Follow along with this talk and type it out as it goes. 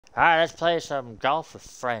Alright, let's play some golf with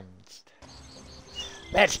friends.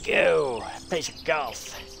 Let's go! Play some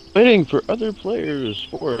golf. Waiting for other players.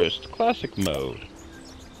 Forest Classic mode.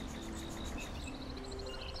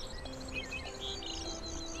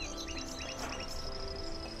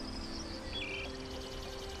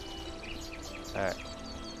 Alright.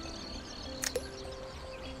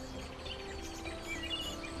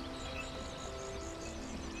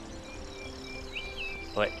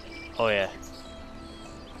 Wait. Oh yeah.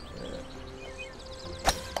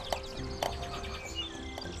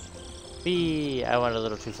 B. I went a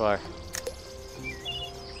little too far.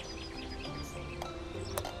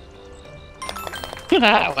 Went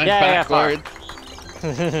Yeah, backwards.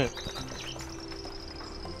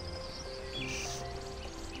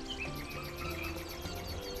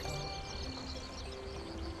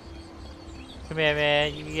 Come here,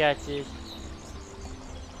 man. You got this.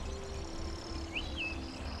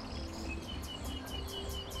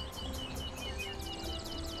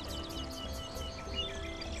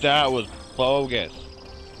 That was bogus.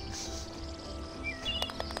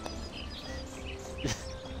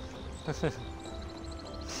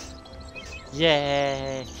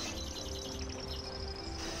 Yay!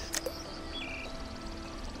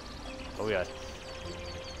 Oh god.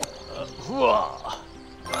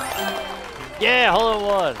 Yeah, hole in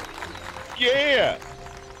one. Yeah!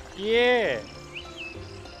 Yeah.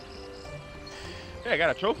 Hey, I got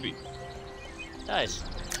a trophy. Nice.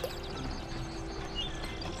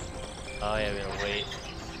 Oh yeah, we gotta wait.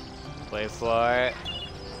 Wait for it.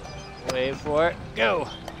 Wait for it. Go!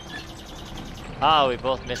 Oh, we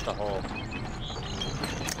both missed the hole.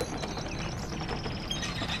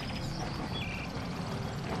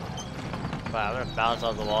 Wow, I'm gonna bounce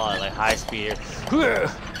off the wall at like high speed here.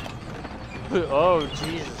 Oh,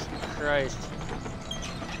 Jesus Christ.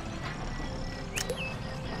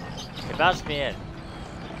 It bounced me in.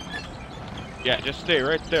 Yeah, just stay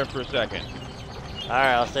right there for a second.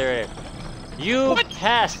 Alright, I'll stay right here. You What?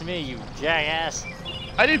 passed me, you jackass.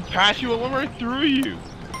 I didn't pass you, I went right through you.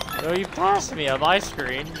 No, you passed me on my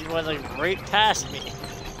screen. You went like right past me.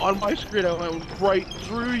 On my screen, I went right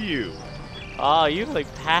through you. Oh, you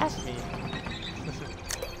like passed me.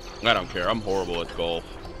 I don't care, I'm horrible at golf.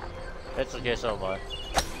 That's okay so much.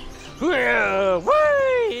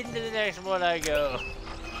 Whee! Into the next one I go.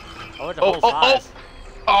 I went to hole 5.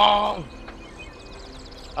 Oh!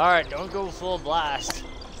 Alright, don't go full blast.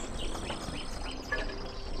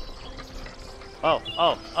 Oh.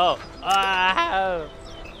 Ah!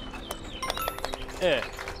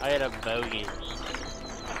 I had a bogey.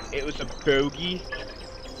 It was a bogey.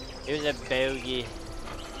 It was a bogey.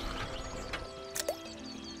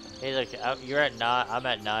 Hey, look, you're at 9. I'm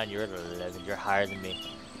at 9. You're at 11. You're higher than me.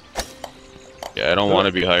 Yeah, I don't want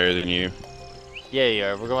to be higher than you. Yeah, you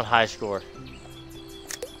are. We're going high score.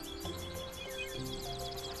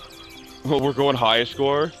 Well, we're going high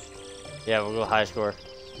score? Yeah, we'll go high score.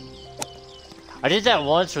 I did that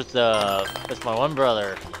once with my one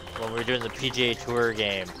brother when we were doing the PGA Tour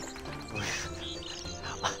game.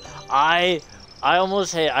 I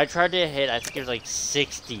almost hit. I tried to hit. I think it was like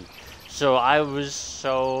 60. So I was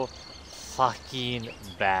so fucking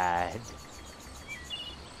bad.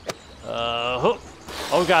 Oh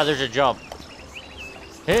god, there's a jump.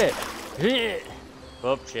 Hit.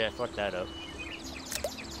 Oh shit, fuck that up.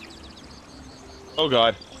 Oh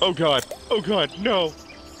god. Oh god. Oh god. No.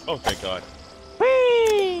 Oh thank god.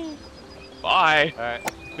 Whee! Bye.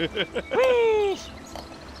 Alright. Whee!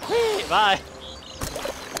 Whee! Bye.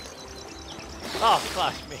 Oh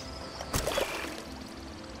fuck me.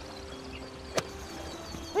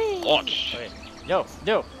 Whee! Launch. Wait. No.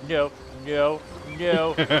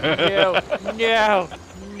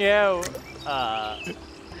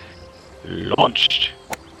 Launched.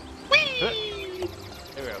 There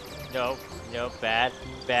we go. No, bad.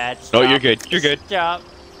 Stop. No, you're good. You're good. Stop.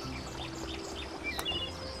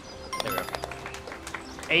 There we go.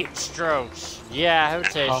 8 strokes. Yeah, I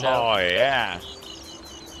would say so. Oh yeah.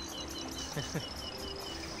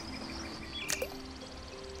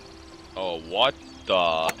 Oh, what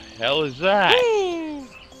the hell is that? Whee!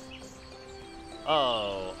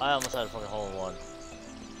 Oh, I almost had a fucking hole in one.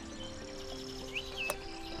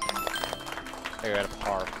 You're at a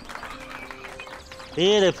par.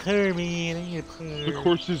 Hit a par, man. I need a par. The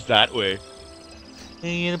course is that way.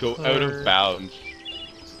 Go out of bounds.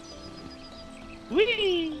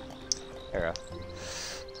 Whee! There we go.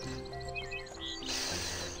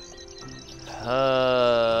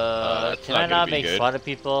 Can I not make fun of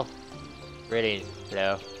people? Ratings,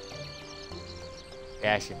 no.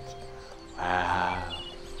 Reactions. Wow.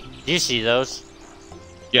 Do you see those?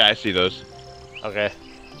 Yeah, I see those. Okay.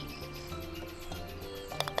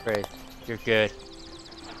 Great. You're good.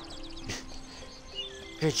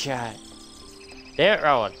 Good shot. There,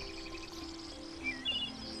 Rowan.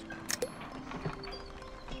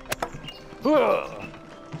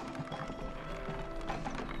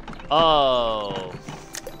 Oh.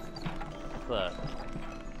 Fuck.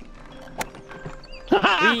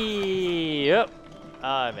 Yep. Oh,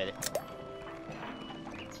 I made it.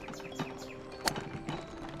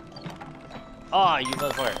 Oh, you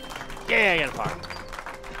motherfucker. Yeah, I got a par.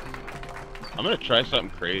 I'm gonna try something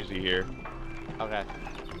crazy here. Okay.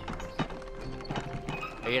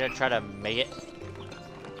 Are you gonna try to make it?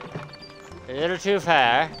 A little too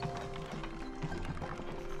far.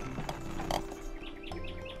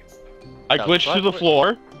 I glitched to the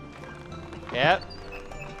floor. Yep.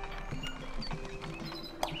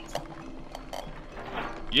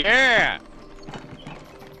 Yeah!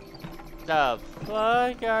 The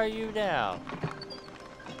fuck are you now?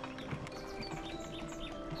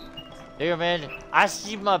 Here, man. I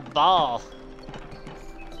see my ball.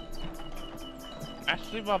 I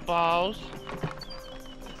see my balls.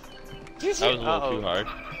 That was a little too hard.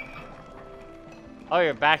 Oh,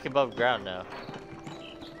 you're back above ground now.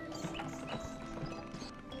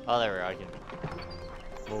 Oh, there we go. I can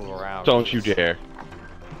move around. Don't you dare.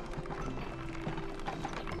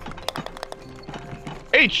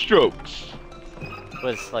 8 strokes.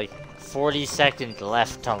 With like 40 seconds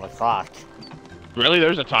left on the clock. Really?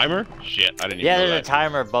 There's a timer? Shit, I didn't even know Yeah, there's that. a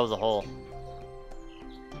timer above the hole.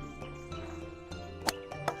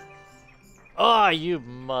 Oh, you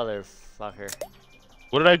motherfucker.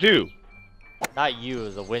 What did I do? Not you, it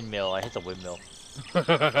was a windmill. I hit the windmill.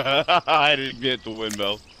 I didn't hit the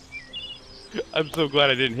windmill. I'm so glad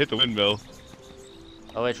I didn't hit the windmill.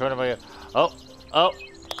 Oh, wait, what am I? Oh,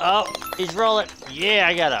 he's rolling. Yeah,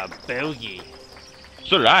 I got a bogey.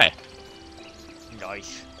 So did I.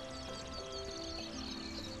 Nice.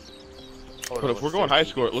 But if we're going high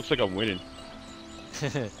score, it looks like I'm winning.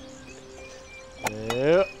 Ding,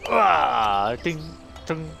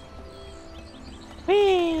 ding.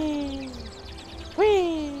 Whee!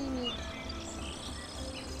 Whee!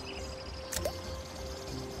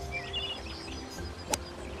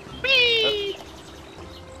 Whee!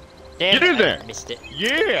 Damn, Get in there! I missed it.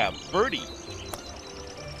 Yeah, birdie.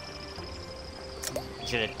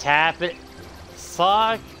 Should have tapped it.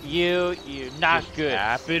 Fuck you, you not Just good.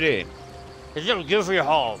 Tap it in. It's not good for your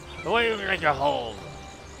home. Why do you like your home?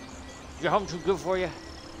 Your home too good for you?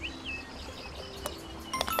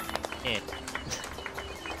 Eh.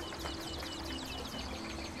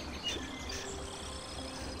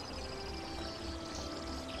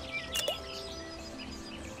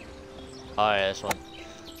 Oh yeah, this one.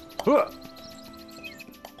 Whee!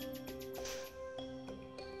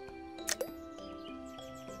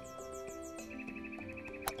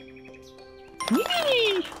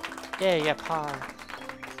 Yeah, you got par.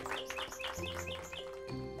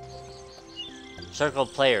 Circle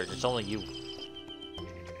of players, it's only you.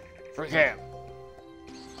 For him.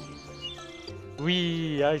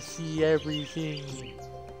 I see everything.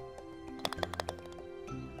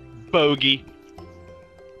 Bogey.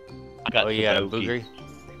 I got Oh, you got a bogey. booger?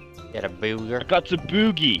 You got a I booger? got the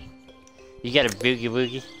boogie. You got a boogie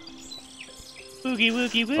woogie? Boogie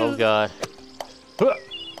woogie woo. Oh god.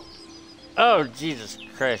 Oh Jesus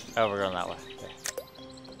Christ. Oh, we're going that way.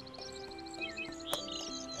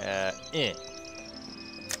 Okay.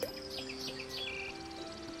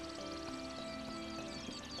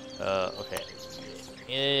 Okay.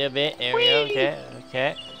 In a bit, there we go,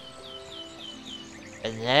 okay.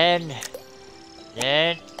 And then,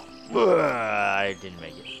 I didn't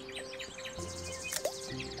make it.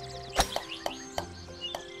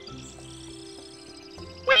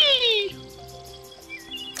 Whee!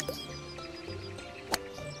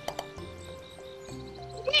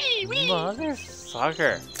 Wee, wee.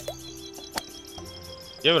 Motherfucker.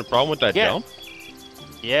 You having a problem with that jump?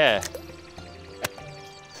 Yeah.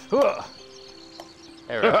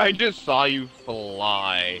 There we go. I just saw you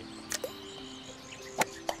fly.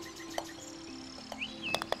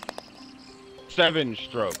 Seven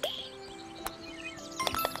strokes.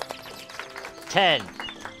 10.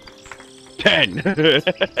 10.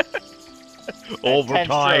 Oh, we're 10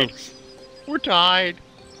 tied. strokes. We're tied.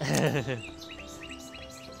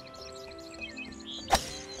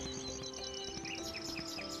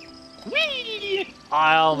 Whee!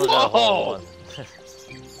 I almost got a hole Whoa! in one.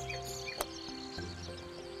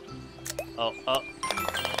 Oh.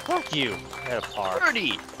 Fuck you. I had a par.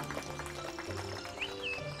 Birdie.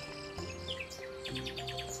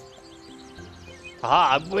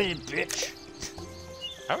 Aha, I'm winning, bitch.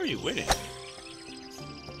 How are you winning?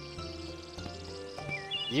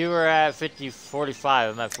 You were at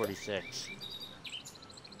 45, I'm at 46.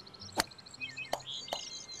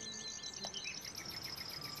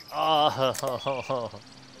 Oh,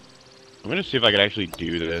 I'm gonna see if I can actually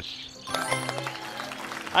do this.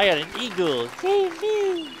 I got an eagle. Yay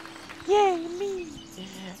me! Yay me!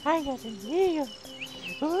 I got an eagle.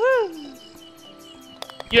 Woo!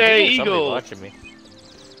 Yay, Somebody eagle! watching me.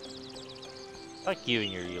 Fuck you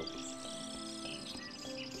and your eagle.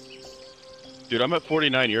 Dude, I'm at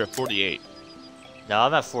 49, you're at 48. No,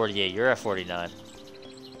 I'm at 48. You're at 49.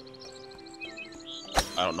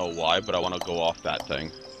 I don't know why, but I want to go off that thing.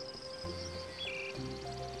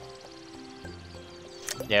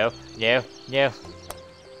 No, no, no.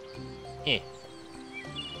 Eh.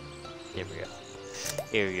 There we go.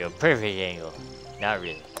 Here we go. Perfect angle. Not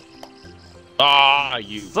really. Ah,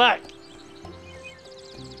 you. Fuck!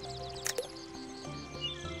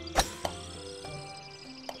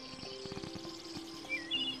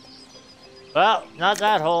 Well, not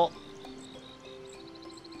that hole.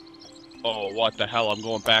 Oh, what the hell? I'm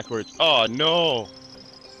going backwards. Oh, no.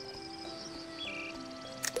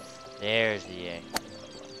 There's the angle.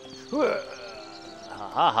 Ha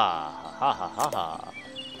ha ha ha ha ha ha.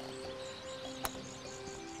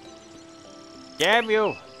 Damn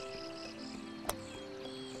you!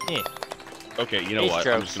 Eh. Okay, you know what?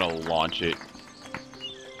 I'm just gonna launch it.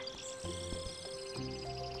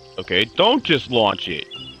 Okay, don't just launch it.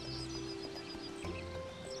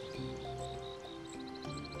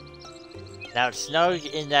 Now snug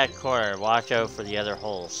in that corner. Watch out for the other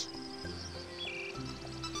holes.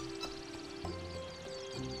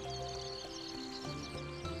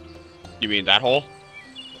 You mean that hole?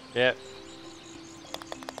 Yep.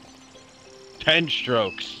 10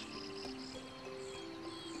 strokes.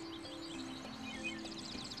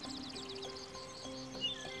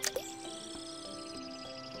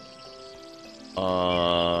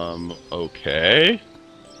 Okay.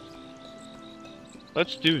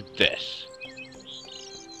 Let's do this.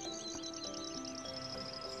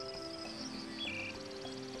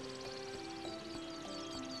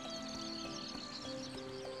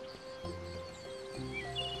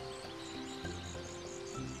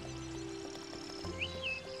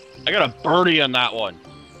 I got a birdie on that one.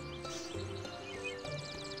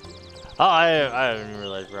 Oh, I didn't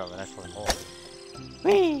realize we're on the next one hole.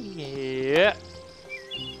 Whee! Yeah.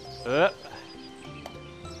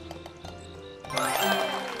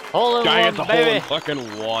 Hole in Guy one, gets a baby. hole in fucking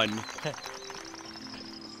one.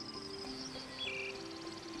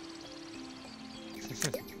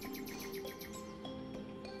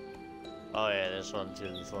 Oh yeah, this one too.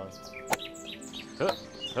 This one. Huh,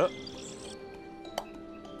 huh.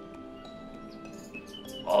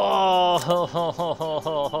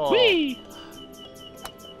 Oh! Whee!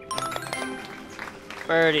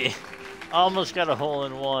 Birdie. Almost got a hole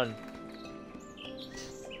in one.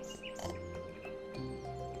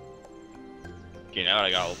 You know,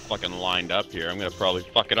 I got all fucking lined up here. I'm gonna probably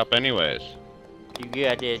fuck it up anyways. You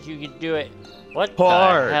got this. You can do it. What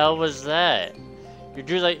Hard. the hell was that? Your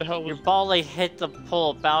dude, like, hell was- your ball like hit the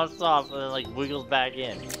pole, bounced off, and then like wiggled back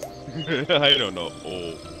in. I don't know.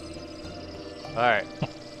 Oh. All right.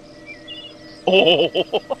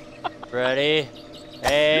 Oh. Ready?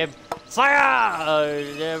 Aim. Fire!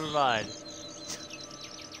 Oh, never mind.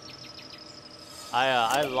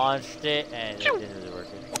 I launched it and it didn't really work.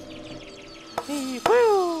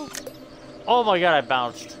 Woo! Oh my god, I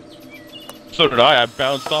bounced. So did I. I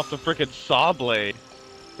bounced off the frickin' saw blade.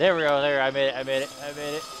 There we go. There, I made it. I made it. I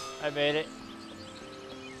made it. I made it.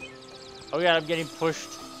 Oh god, I'm getting pushed.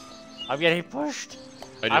 I'm getting pushed.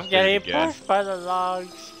 I'm getting pushed by the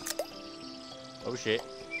logs. Oh shit.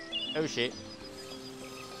 Oh shit.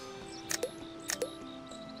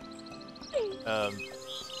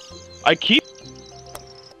 I keep.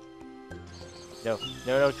 No,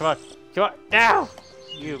 no, no, come on. Come on. Now!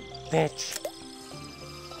 You bitch.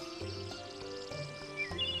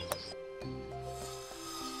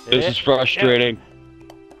 This is frustrating.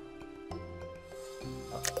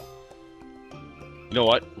 You know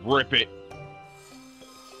what? Rip it.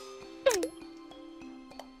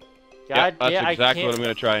 God, that's yeah, exactly what I'm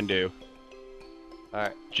gonna try and do.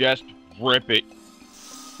 Alright. Just rip it.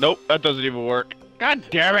 Nope, that doesn't even work. God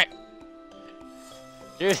damn it!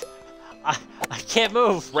 Dude, I can't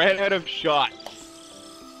move. Ran out of shots.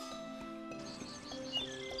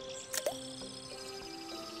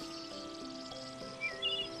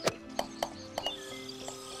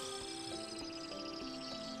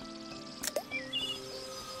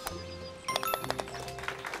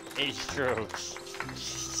 Eight strokes.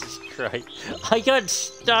 Jesus Christ. I got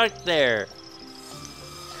stuck there.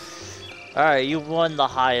 Alright, you won the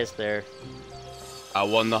highest there. I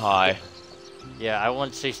won the high. Yeah, I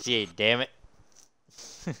won 68, damn it.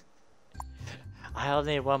 I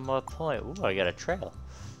only need one more point. Ooh, I got a trail.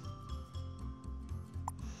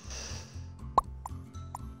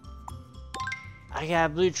 I got a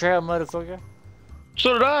blue trail, motherfucker.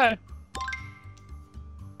 So did I.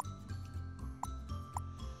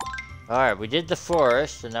 Alright, we did the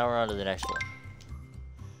forest, and now we're on to the next one.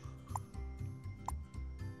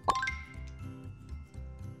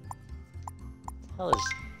 Hell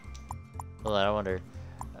is... Hold on, I wonder...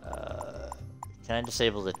 can I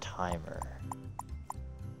disable the timer?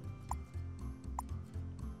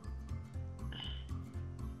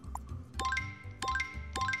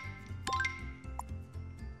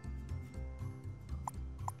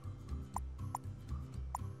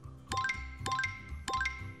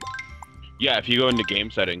 Yeah, if you go into game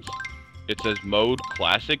settings, it says mode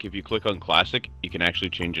classic. If you click on classic, you can actually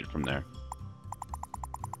change it from there.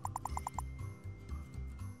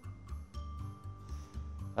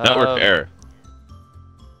 Network error.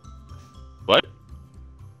 What?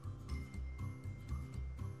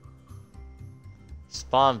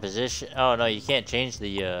 Spawn position. Oh no, you can't change the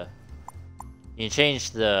you can change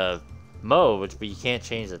the mode, but you can't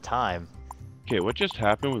change the time. Okay, what just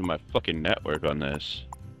happened with my fucking network on this?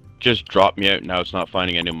 Just dropped me out, now it's not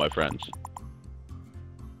finding any of my friends.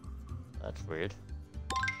 That's weird.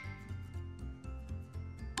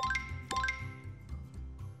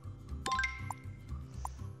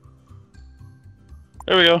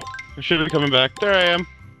 There we go. I should be coming back. There I am.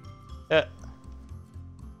 Yeah.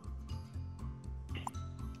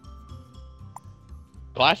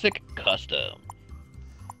 Classic custom.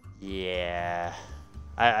 Yeah.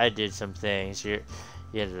 I did some things. You'd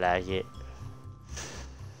like it.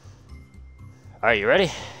 Are you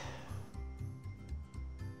ready?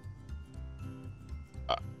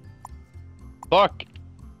 Fuck.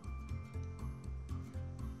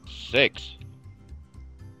 6.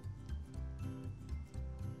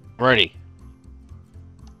 Ready.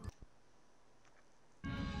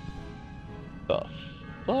 The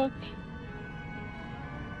fuck?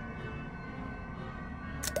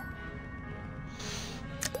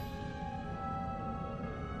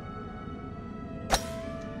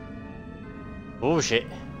 Oh shit.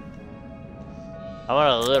 I went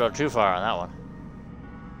a little too far on that one.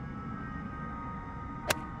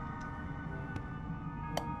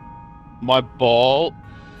 My ball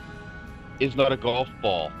is not a golf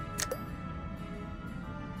ball.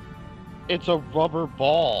 It's a rubber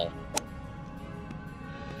ball.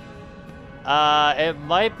 It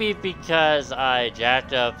might be because I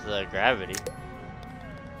jacked up the gravity.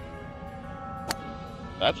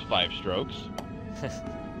 That's 5 strokes.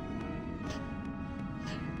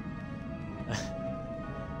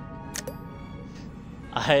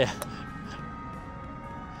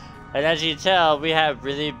 And as you tell, we have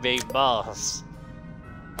really big balls.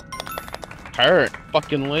 Hurt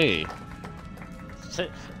fucking Lee.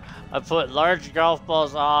 I put large golf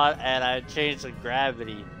balls on and I changed the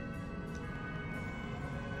gravity.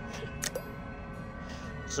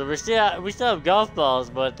 So we still have golf balls,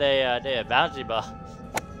 but they are bouncy balls.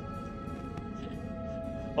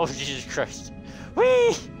 Oh Jesus Christ!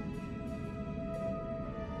 Whee!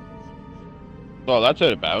 Oh, that's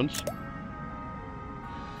out of bounds.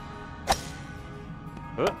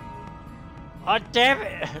 Oh damn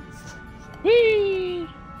it! Whee!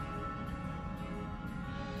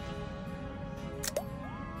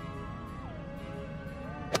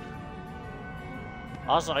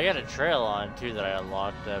 Also, I got a trail on too that I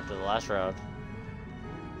unlocked after the last round,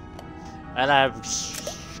 and I have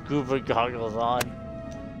scuba goggles on.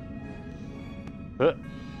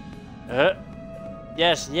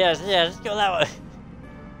 Yes, let's go that way.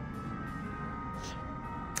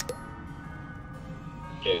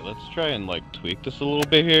 Okay, let's try and like tweak this a little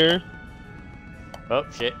bit here. Oh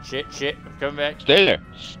shit! I'm coming back. Stay there.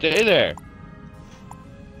 Stay there.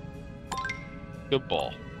 Good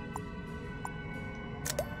ball.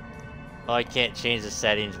 Oh, I can't change the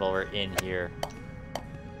settings while we're in here.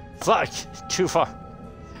 Fuck! Too far.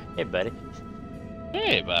 Hey, buddy.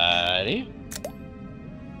 Hey, buddy.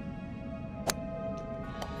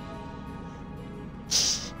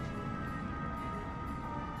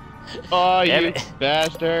 Oh, you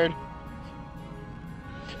bastard.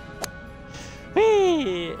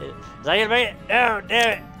 Whee! Is that gonna make it? No,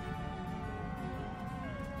 damn it!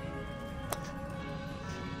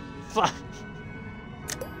 Fuck!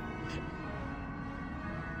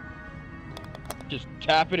 Just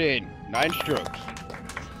tap it in. 9 strokes.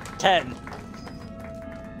 10.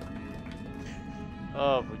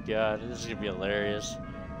 Oh my god, this is gonna be hilarious.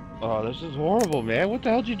 Oh, this is horrible, man. What the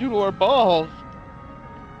hell did you do to our balls?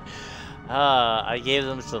 I gave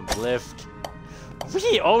them some lift.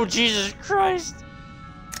 Oh, Jesus Christ!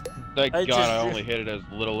 Thank God I only hit it as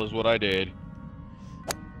little as what I did.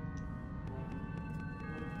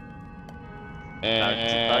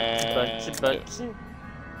 And... See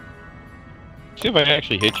if I can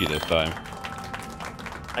actually hit you this time.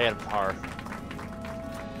 I got a par.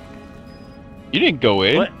 You didn't go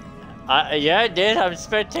in. What? Yeah, I did. I'm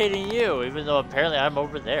spectating you, even though apparently I'm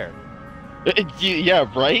over there. Yeah,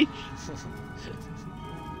 right?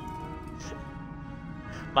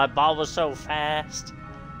 My ball was so fast.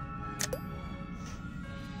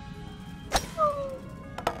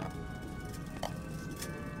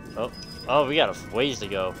 Oh, we got a ways to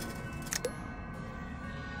go.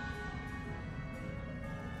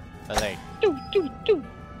 I think. We're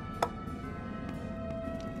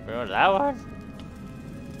going to that one?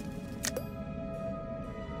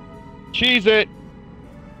 Cheese it!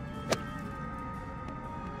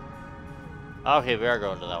 Okay, we are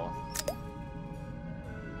going to that one.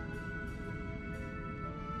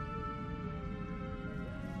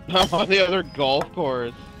 I'm on the other golf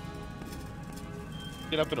course.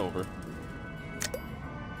 Get up and over.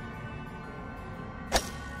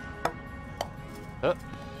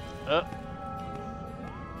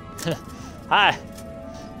 Hi.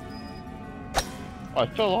 Oh, I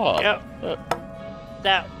fell off. Yep.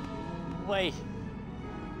 That way.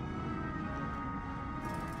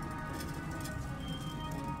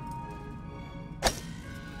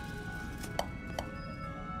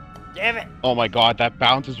 Damn it. Oh my God, that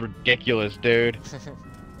bounce is ridiculous, dude.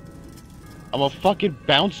 I'm a fucking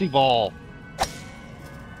bouncy ball.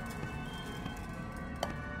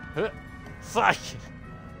 Fuck.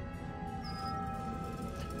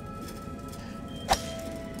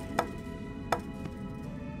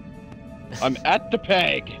 I'm at the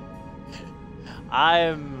peg.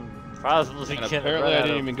 I'm probably and apparently I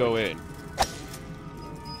didn't even go in.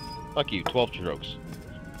 Fuck you, 12 strokes.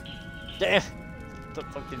 Damn. The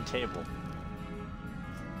fucking table.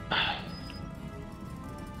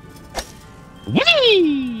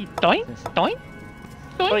 Whee! Doink, doink,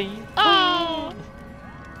 doink. Oh.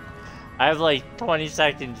 I have like 20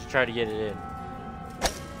 seconds to try to get it in.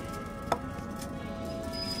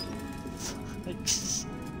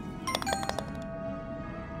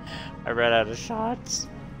 I ran out of shots.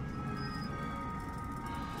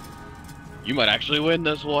 You might actually win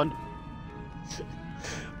this one.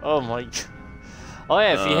 Oh my God. Oh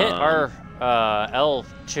yeah, if you hit our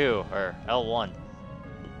L2 or L1.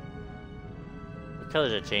 What color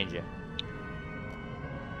does it change you?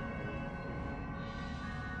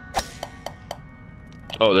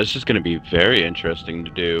 Oh, this is gonna be very interesting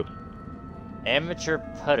to do. Amateur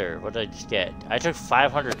putter. What did I just get? I took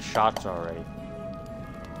 500 shots already.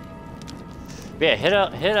 Yeah, hit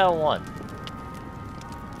L1.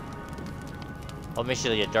 I'll make sure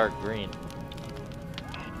they get dark green.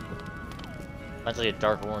 That's like a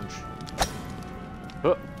dark orange.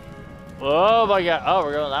 Oh my God! Oh,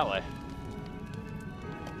 we're going that way.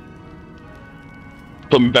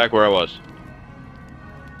 Put me back where I was.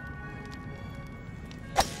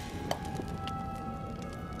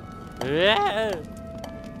 Yeah.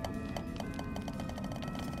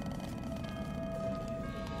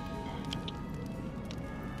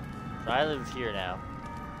 So I live here now.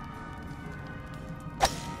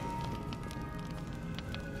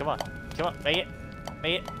 Come on, come on, make it,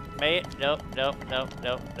 make it, make it. Nope, nope, nope,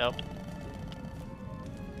 nope, nope.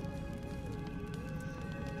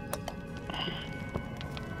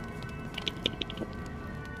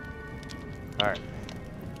 All right.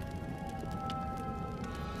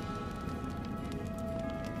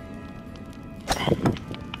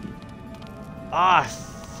 Ah,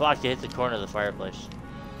 fuck! You hit the corner of the fireplace.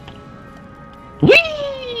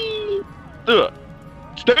 Whee!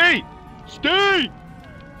 Stay! Stay!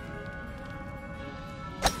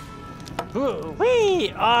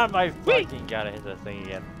 Whee! Oh, my fucking gotta hit that thing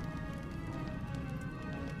again.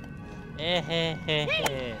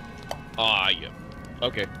 Ah, yeah.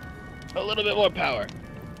 Okay. A little bit more power.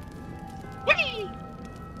 Whee!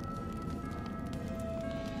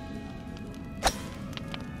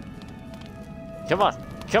 Come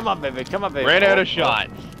on, baby, come on, baby. Ran out of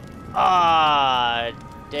shots. Ah,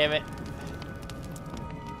 damn it.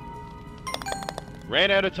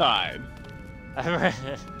 Ran out of time.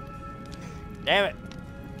 Damn it.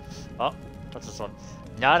 Oh, what's this one?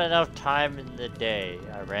 Not enough time in the day.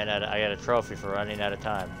 I got a trophy for running out of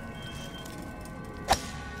time.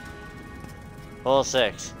 Hole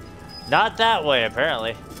 6. Not that way,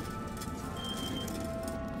 apparently.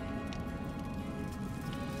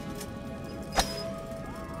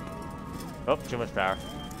 Oh, too much power.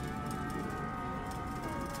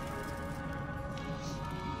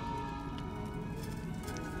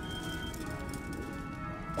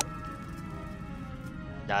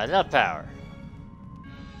 Not enough power.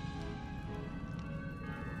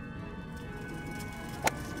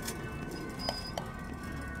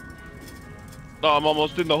 Oh, I'm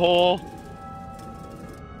almost in the hole.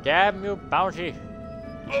 Damn you, bounty.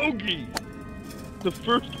 Bogey! The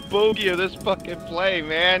first bogey of this fucking play,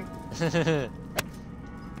 man.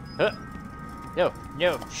 Huh. No,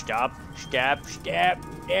 no, stop, no. Damn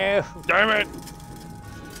it!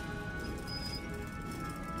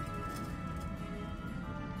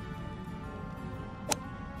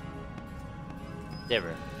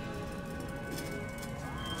 Never.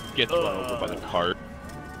 Gets run over by the cart.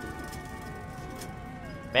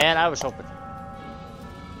 Man, I was hoping.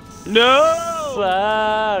 No!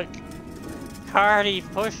 Fuck! Cardi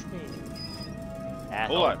pushed me.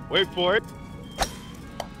 Hold on, wait for it.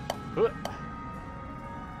 Come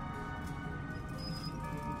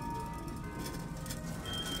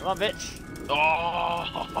on, bitch.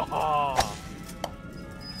 Oh!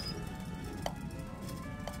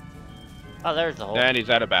 Oh, there's the hole. And he's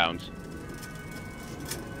out of bounds.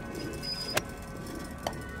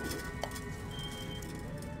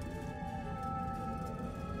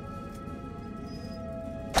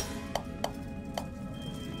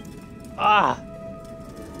 Ah!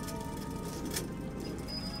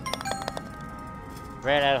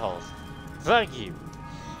 Ran out of holes. Fuck you.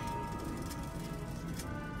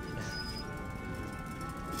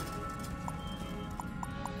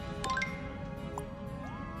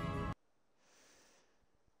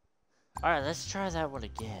 Alright, let's try that one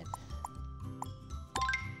again.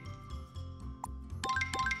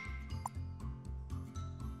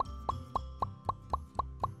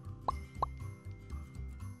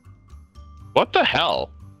 What the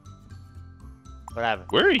hell? What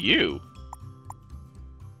happened? Where are you?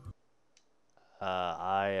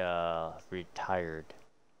 I retired.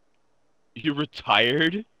 You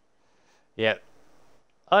retired? Yep.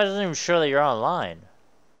 Oh, it doesn't even show that you're online.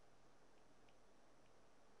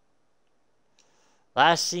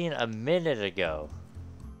 Last seen a minute ago.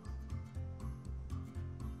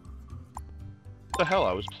 What the hell?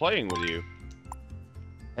 I was playing with you.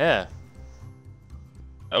 Yeah.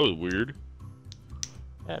 That was weird.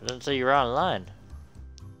 Yeah, it doesn't say you're online.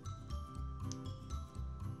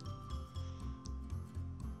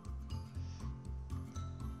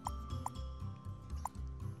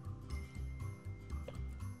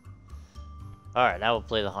 Alright, now we'll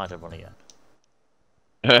play the haunted one again.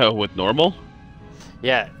 With normal?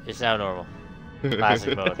 Yeah, it's now normal.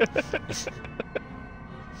 Classic mode.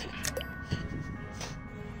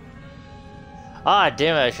 Ah,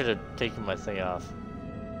 damn it, I should have taken my thing off.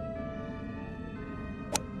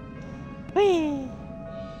 Whee!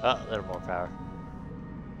 Oh, a little more power.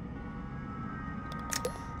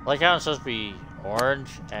 Like how I'm supposed to be orange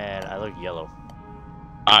and I look yellow.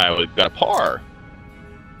 I got a par.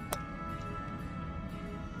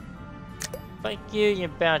 Fuck you, you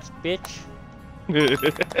bounce bitch.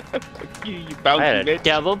 Fuck you, you I bouncy had a bitch.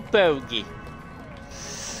 double bogey.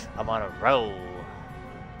 I'm on a roll.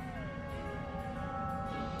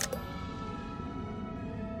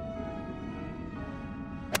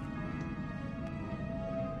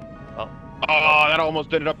 Oh. Oh, that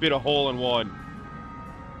almost ended up being a hole in one.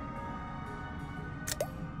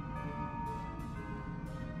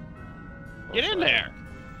 Get in there.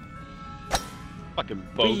 Fucking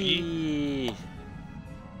bogey. Whee!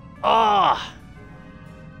 Ah!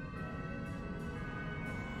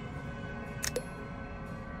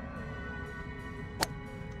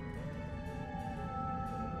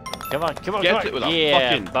 Come on, come on, Gets come it with on. a Yeah,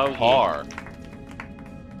 fucking bogey. par.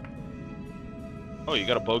 Oh, you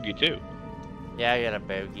got a bogey too. Yeah, I got a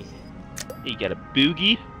bogey. You got a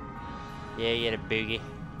boogie? Yeah, you got a bogey.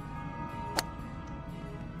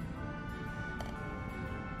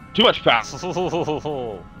 Too much power.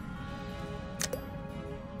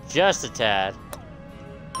 Just a tad.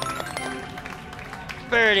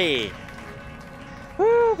 Birdie!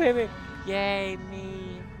 Woo, baby! Yay,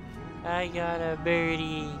 me! I got a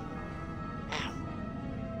birdie! Ow.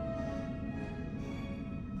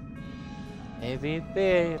 Maybe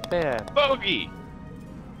bear. Bogey!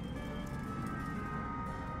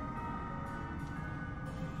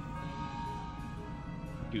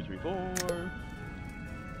 Two, three, four.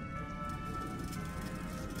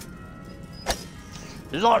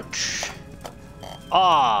 Launch!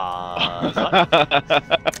 Ah!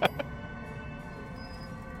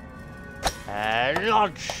 And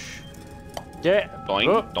launch! Yeah.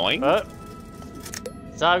 Doing, doing.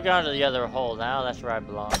 So I've gone to the other hole now. That's where I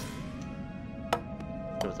belong.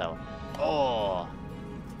 Go with that one. Oh!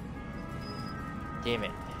 Damn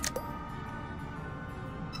it.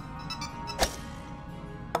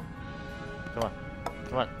 Come on.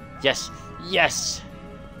 Come on. Yes. Yes.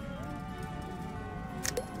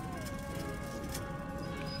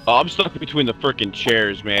 Oh, I'm stuck between the frickin'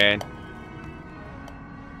 chairs, man.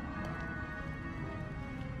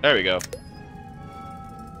 There we go.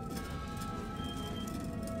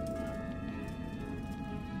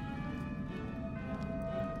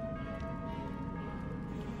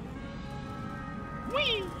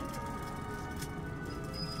 Whee!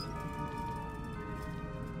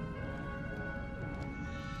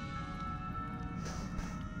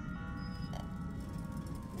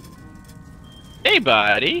 Hey,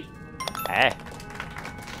 buddy. Hey.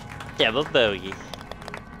 Double bogey.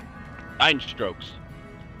 9 strokes.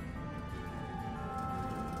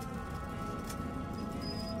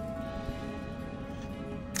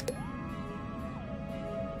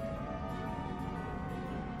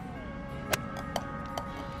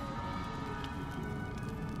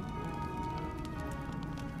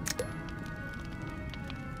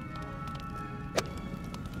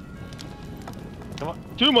 Come on.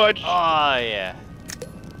 Too much. Oh, yeah.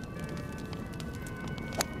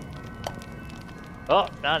 Oh,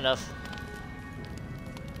 not enough.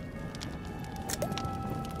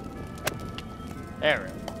 There we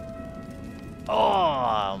go. Oh,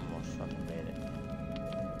 I almost fucking made it.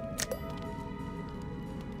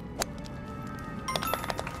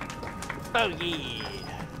 Bogey!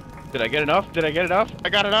 Did I get enough? Did I get enough? I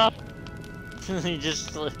got enough. You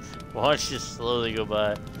just watch it slowly go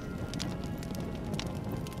by.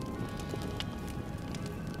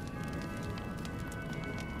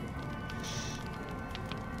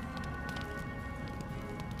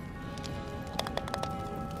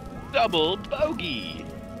 Double bogey.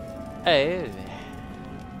 Hey.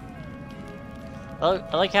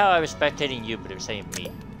 I like how I was spectating you, but it was saying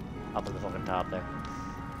me. Up at the fucking top there.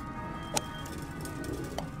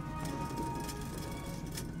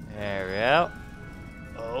 There we go.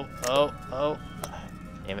 Oh, oh, oh.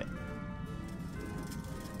 Damn it.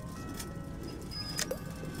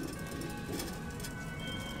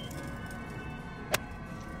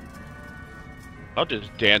 I'll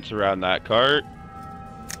just dance around that cart.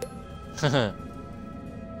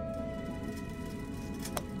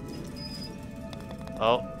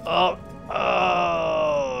 Oh, oh,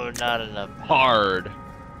 oh, not enough. Hard.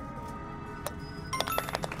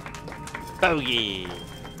 Bogey.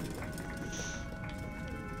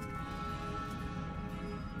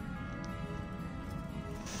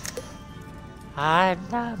 I'm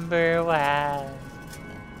number 1.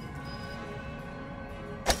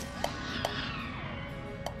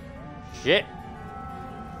 Shit.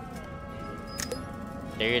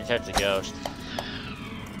 They're gonna touch the ghost.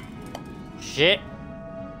 Shit.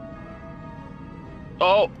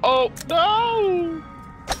 Oh, oh, no!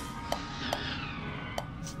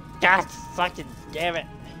 God fucking damn it.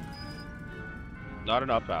 Not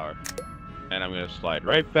enough power. And I'm gonna slide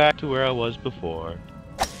right back to where I was before.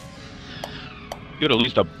 Get at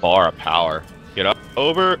least a bar of power. Get up,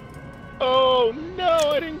 over. Oh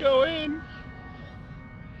no, I didn't go in.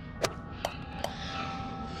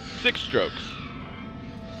 6 strokes.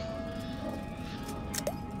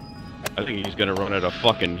 I think he's gonna run out of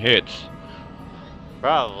fucking hits.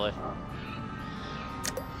 Probably.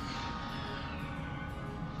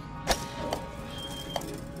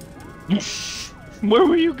 Where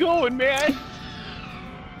were you going, man?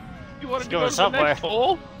 You want to go go to somewhere. the next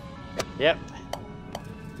hole? Yep.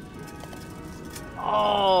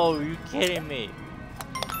 Oh, you kidding me?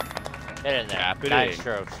 Get in there. Tap it 9 in.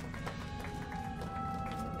 strokes.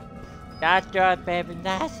 Not stroke, baby.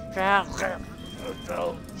 Not stroke.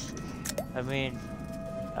 I mean,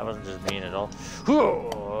 that wasn't just mean at all.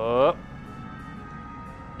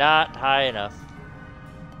 Not high enough.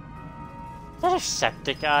 Is that a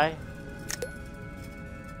septic eye?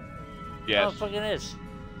 Yes. What the fucking is?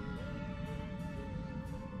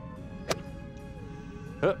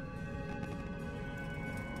 Huh.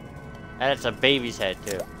 And it's a baby's head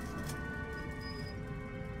too.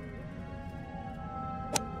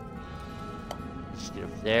 Just get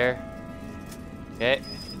over there. Okay.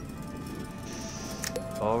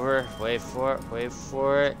 Over. Wait for it. Wait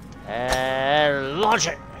for it. And launch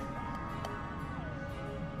it.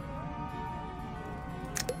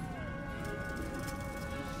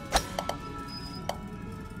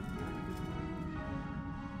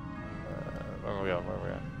 Where are we going? Where are we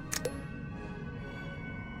going?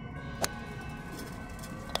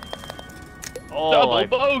 Oh, Double I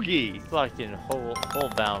bogey! fucking whole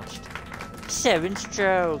bounced. 7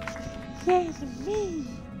 strokes. Yay me!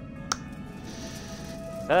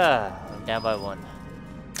 Ah, I'm down by 1.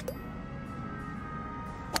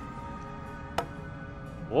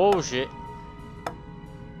 Whoa, shit.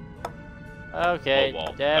 Okay, Oh,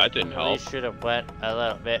 well, definitely that didn't help. should have went a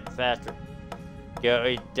little bit faster.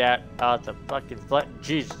 Going down on the fucking flat.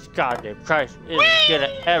 Jesus goddamn Christ, is it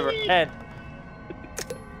gonna ever end?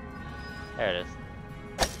 There it is.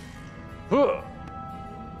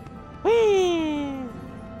 Whee!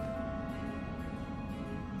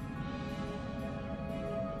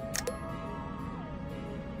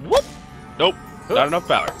 Whoop! Nope, not enough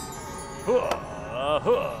power.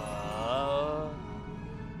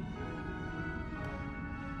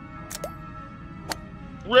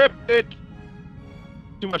 Rip it!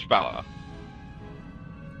 Too much power.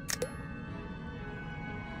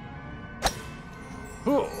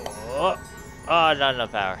 Oh, not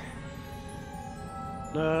enough power.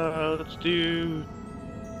 Let's do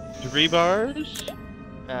 3 bars.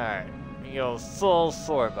 Alright, you go full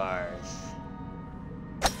 4 bars.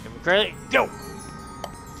 Credit, go!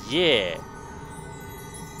 Yeah.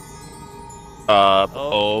 Up,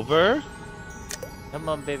 over. Come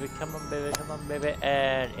on, baby, come on, baby, come on, baby,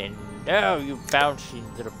 and in. No, you bouncy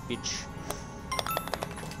little bitch.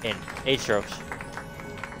 In 8 strokes.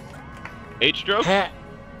 8 strokes?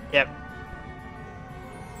 Yep.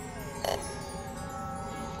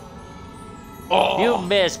 Oh! You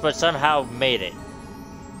missed, but somehow made it.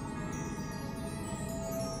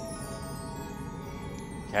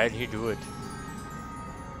 Can you do it?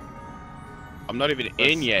 I'm not even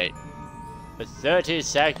in yet. With 30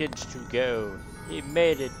 seconds to go. He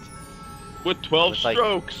made it. With 12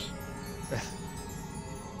 strokes.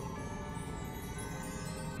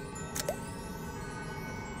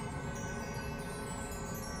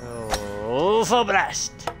 Oh, full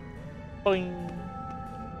blast! Boing!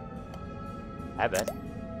 I bet.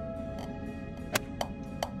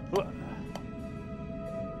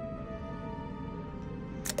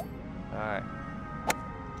 Alright.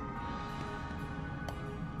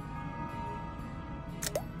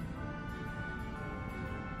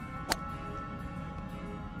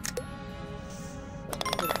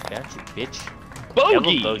 Bouncy bitch.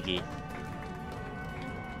 Bogey! Double bogey.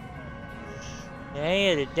 I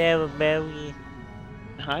got a double bogey.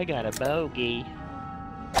 I got a bogey.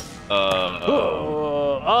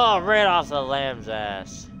 Oh, right off the lamb's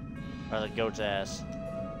ass. Or the goat's ass.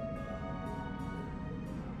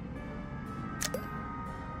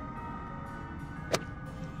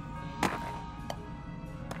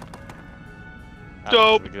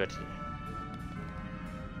 Dope. We do it.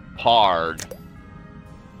 Hard.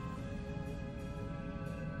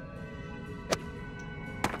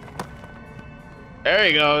 There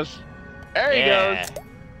he goes. There he goes.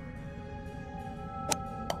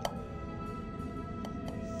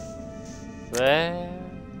 Well,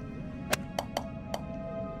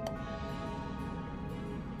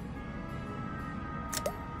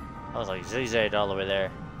 I was like zigzagged all the way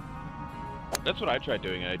there. That's what I tried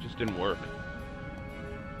doing and it just didn't work.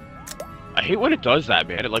 I hate when it does that,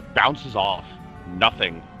 man. It like bounces off.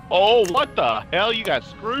 Nothing. Oh, what the hell? You got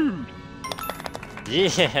screwed.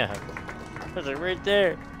 Yeah. I was like right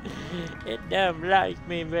there. It don't like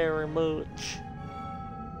me very much.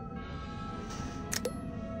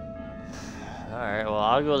 Alright, well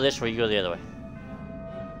I'll go this way, you go the other way.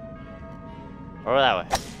 Or that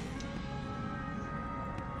way.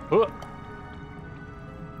 Whoop.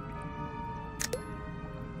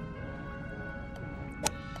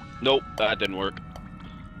 Nope, that didn't work.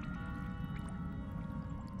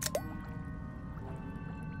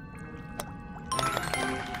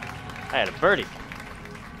 I had a birdie.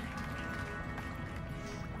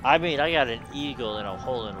 I mean, I got an eagle and a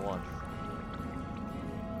hole-in-one.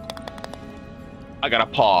 I got a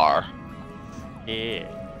par. Yeah.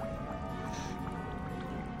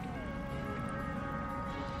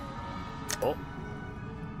 Oh.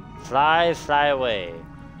 Fly, fly away.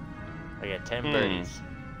 I got 10 birdies.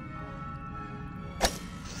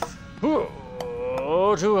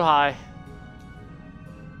 Oh, too high.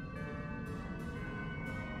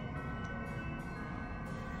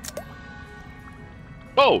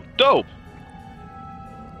 Oh, dope!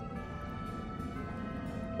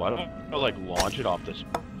 Why don't I like launch it off this?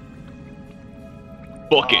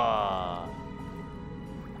 Book it!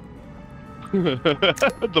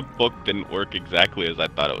 The book didn't work exactly as I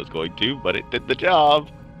thought it was going to, but it did the job.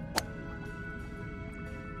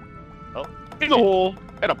 Oh. In the hole,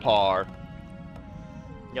 and a par.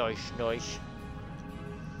 Nice, nice.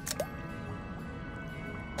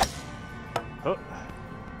 Oh.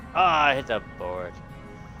 Ah, I hit the board.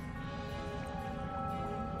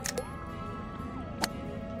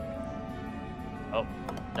 Oh,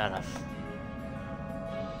 not enough.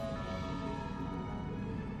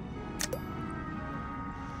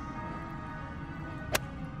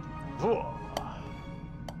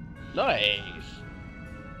 Nice.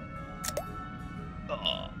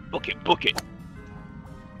 Oh, book it, book it.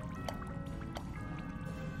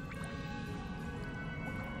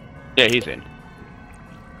 Yeah, he's in.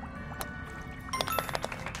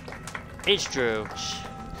 8 strokes.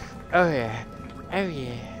 Oh yeah. Oh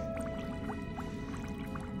yeah.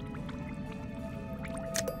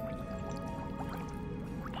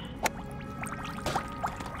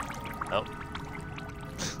 Oh.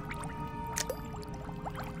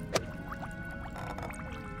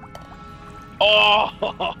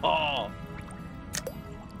 Oh!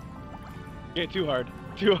 Yeah, too hard.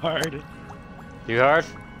 Too hard. Too hard?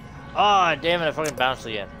 Oh, damn it, I fucking bounced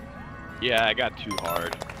again. Yeah, I got too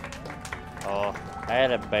hard. Oh, I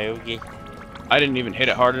had a bogey. I didn't even hit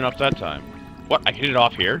it hard enough that time. What? I hit it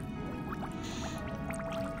off here?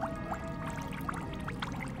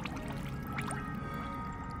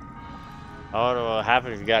 Oh, what will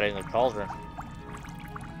happen if you got it in the cauldron?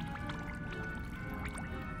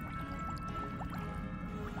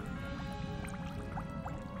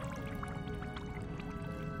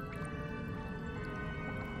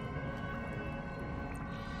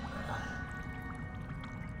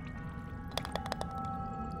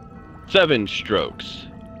 Seven strokes.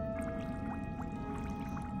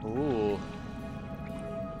 Ooh.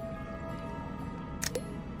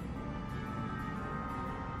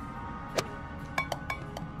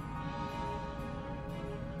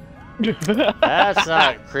 That's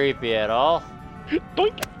not creepy at all.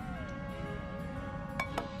 Boink.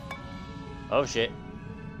 Oh shit.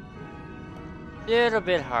 Little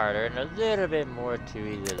bit harder and a little bit more to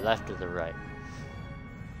either left or the right.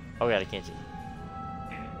 Oh god, I can't see.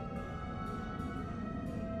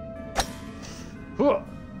 Whoa.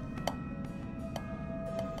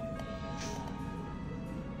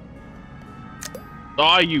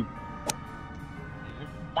 Oh, you.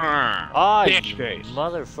 Oh, bitch you face.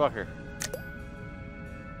 motherfucker.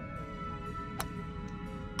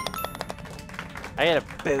 I got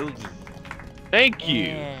a bogey. Thank you.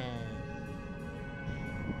 And...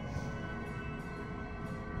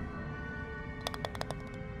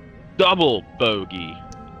 Double bogey.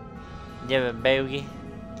 You have a bogey?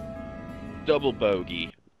 Double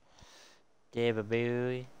bogey. Do you have a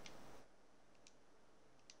bogey?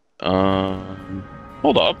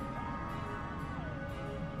 Hold up.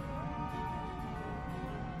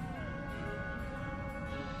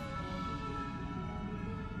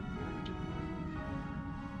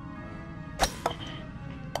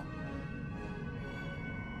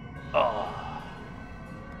 Oh.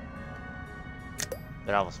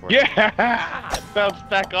 That almost worked. Yeah! Bounced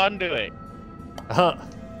back onto it.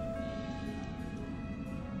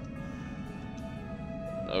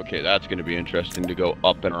 Okay, that's gonna be interesting to go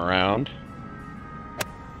up and around.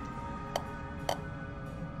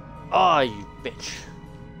 Oh, you bitch.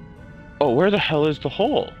 Oh, where the hell is the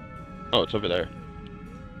hole? Oh, it's over there.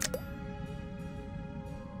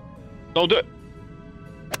 Don't do it.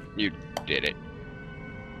 You did it.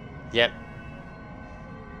 Yep.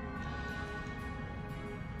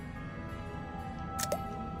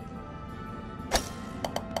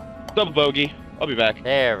 Double bogey. I'll be back.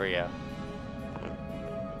 There we go.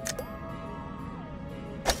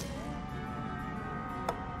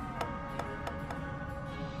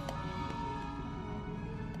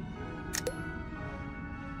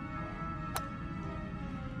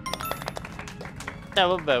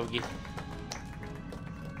 Double bogey.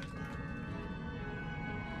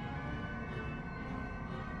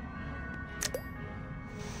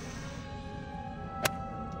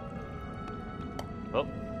 Oh.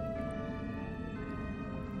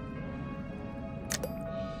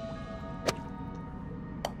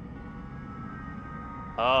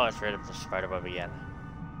 Oh, it's right up the spider web again.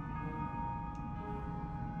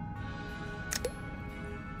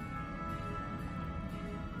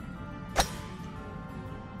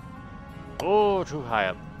 Oh, too high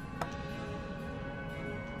up.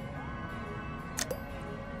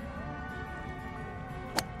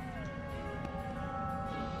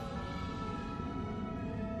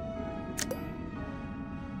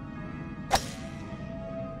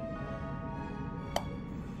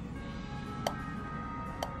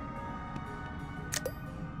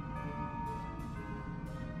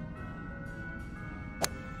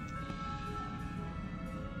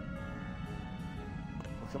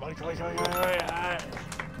 Come on, come on, come on, come on, come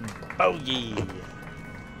on. Bogey.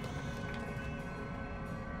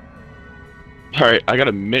 Alright, I got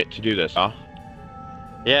a minute to do this, huh?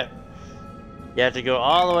 Yep. You have to go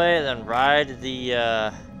all the way and then ride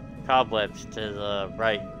the cobwebs to the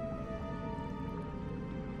right.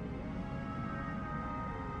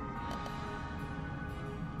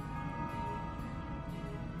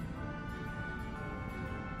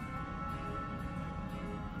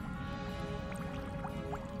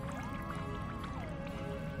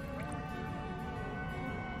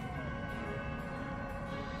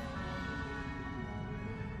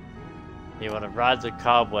 You want to ride the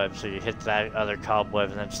cobweb so you hit that other cobweb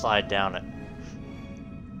and then slide down it.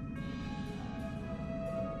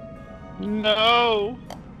 No.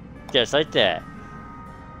 Just like that.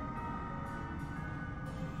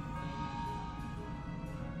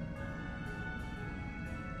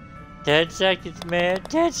 $10 seconds, man.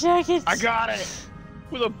 10 seconds. I got it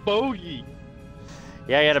with a bogey.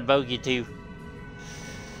 Yeah, I got a bogey too.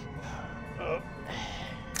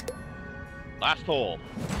 Last hole.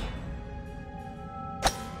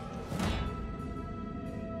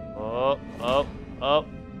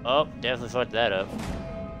 Oh, definitely fucked that up.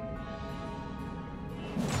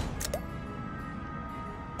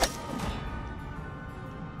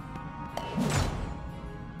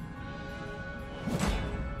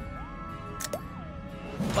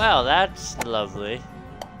 Wow, that's lovely.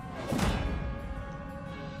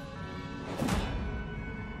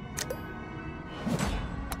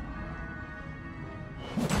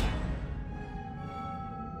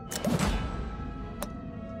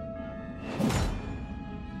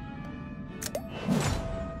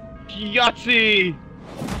 Yahtzee!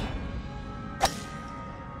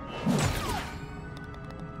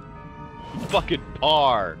 Fucking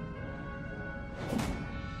par.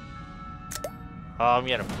 Oh, I'm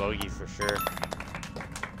getting a bogey for sure.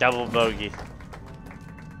 Double bogey.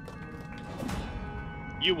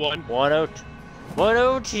 You won. 102.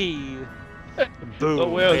 102. Boom. The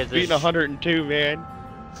whale's beating 102, man.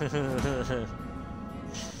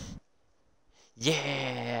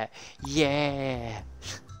 Yeah. Yeah.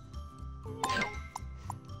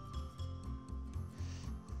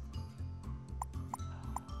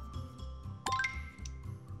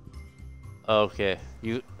 Okay.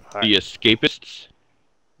 You. Right. The escapists?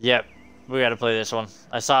 Yep. We gotta play this one.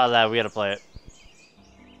 I saw that. We gotta play it.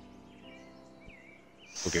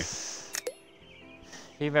 Okay.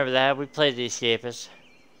 You remember that? We played the escapists.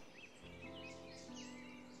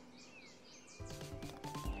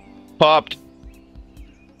 Popped.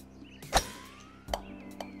 A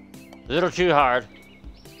little too hard.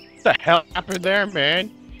 What the hell happened there,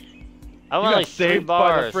 man? I You want got like 3 saved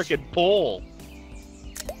bars. by the frickin' pole.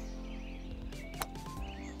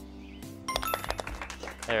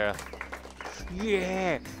 There.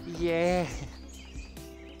 Yeah, yeah.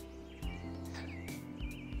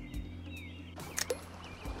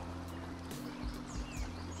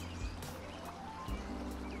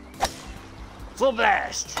 Full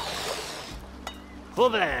blast. Full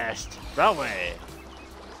blast. Wrong way.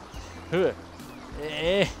 Go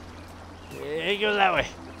that way.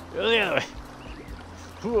 Go the other way.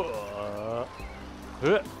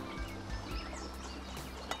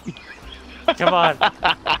 Come on.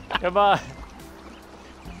 Come on.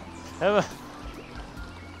 Come on.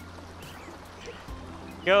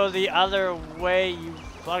 Go the other way, you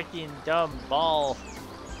fucking dumb ball.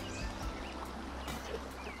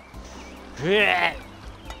 Fuck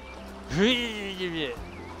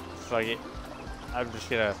it. I'm just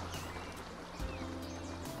gonna...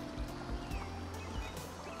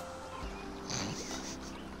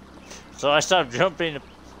 So I stopped jumping.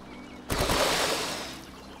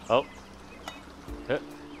 Oh.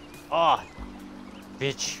 Oh.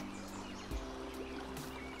 Bitch.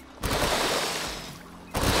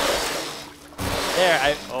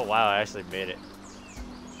 There, oh wow, I actually made it.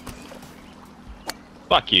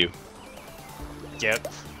 Fuck you. Yep.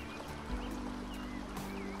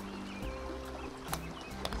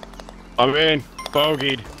 I'm in.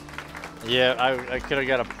 Bogeyed. Yeah, I could have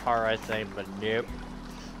got a par, I think, but nope.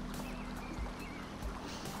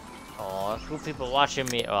 Oh, 2 people watching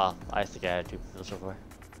me. Well, I think I had 2 people so far.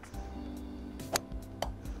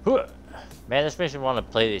 Man, this makes me want to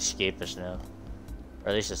play the escapist now. Or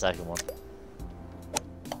at least the second one.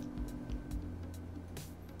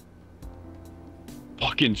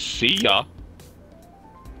 Fucking see ya.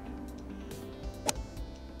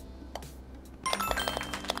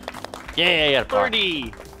 Yeah, you got a par.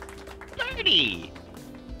 Birdie. Birdie.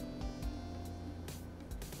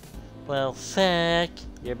 Well, fuck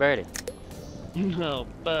your birdie. No,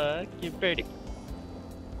 fuck your birdie.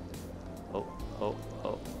 Oh.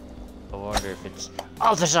 I wonder if it's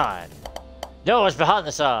off the sign. No, it's behind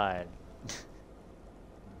the sign.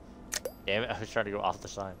 Damn it, I was trying to go off the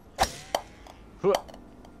sign.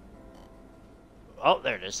 Oh,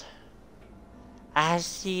 there it is. I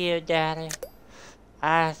see you, Daddy.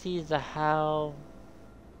 I see the house.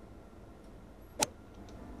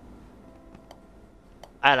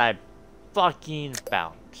 And I fucking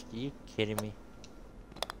bounced. Are you kidding me?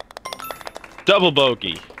 Double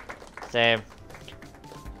bogey. Same.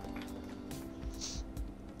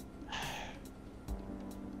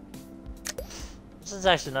 This is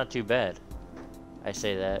actually not too bad. I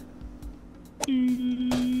say that.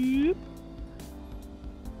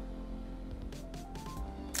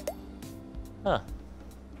 Huh.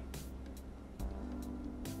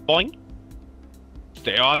 Boing.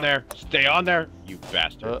 Stay on there. Stay on there, you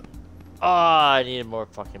bastard. Oh, I needed more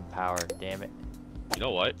fucking power. Damn it. You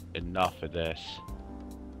know what? Enough of this.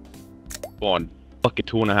 Go on. Fucking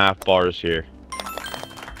 2.5 bars here.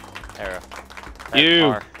 Arrow. You.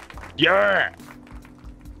 Power. Yeah.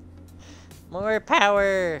 More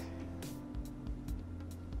power.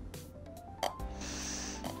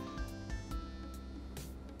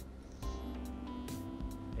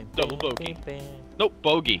 Double bogey. Nope,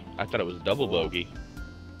 bogey. I thought it was double bogey.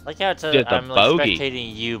 Like how it's I'm like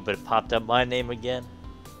spectating you, but it popped up my name again.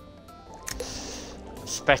 I'm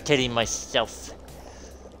spectating myself.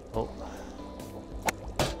 Oh.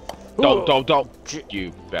 Don't.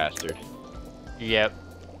 You bastard. Yep.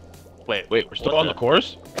 Wait, we're still on the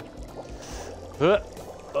course?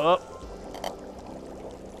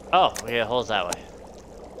 Oh, yeah, hole's that way.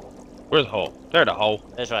 Where's the hole? There's the hole.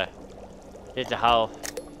 This way. Hit the hole.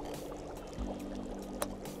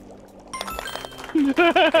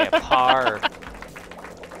 Yeah, par.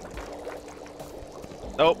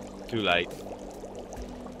 Nope, too late.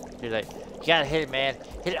 Too late. You gotta hit it, man.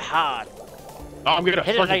 Hit it hard. Oh, I'm gonna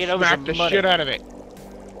fucking smack the shit out of it.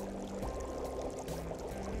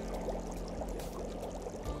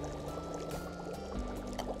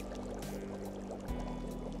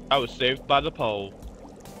 I was saved by the pole.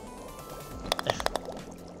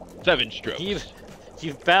 7 strokes.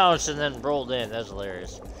 You've bounced and then rolled in. That's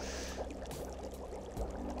hilarious.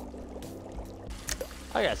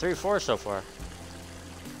 I got 3-4 so far.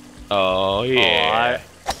 Oh yeah.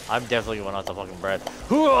 Oh, I'm definitely going off the fucking bread.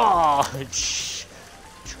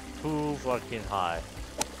 Too fucking high.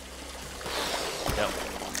 Nope.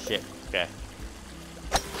 Shit. Okay.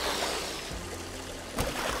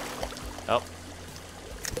 Oh.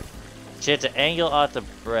 Shit, to angle out the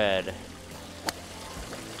bread.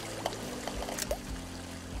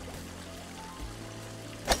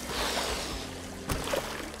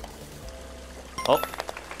 Oh.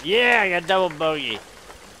 Yeah, I got double bogey.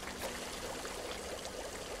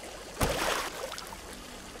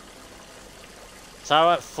 So I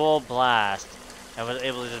went full blast and was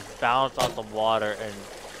able to just bounce off the water and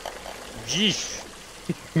yeesh.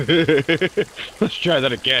 Let's try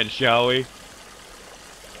that again, shall we?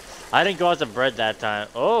 I didn't go off the bread that time.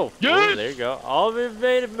 Oh, yes! Oh, there you go. All we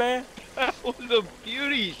made it, man. That was a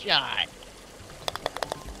beauty shot.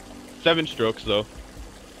 7 strokes though.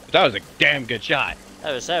 That was a damn good shot.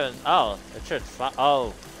 That was 7. Oh, it should.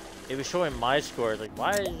 Oh, it was showing my score. Like,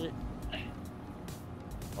 why is it?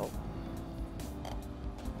 Oh.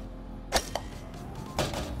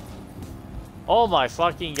 Oh my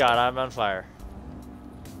fucking god! I'm on fire.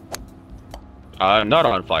 I'm not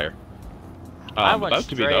on fire. I went about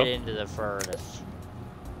to be, though. straight into the furnace.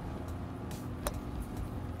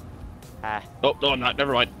 Ah. Oh no, I'm not.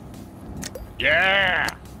 Never mind. Yeah.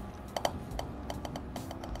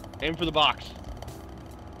 Aim for the box.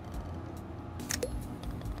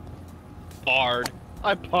 Barred.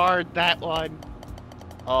 I barred that one.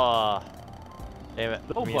 Oh. Damn it.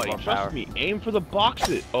 Nobody trust me. Aim for the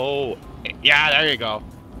boxes. Oh. Yeah, there you go.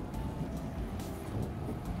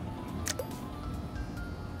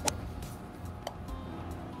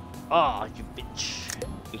 Oh, you bitch.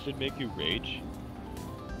 This would make you rage?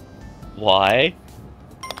 Why?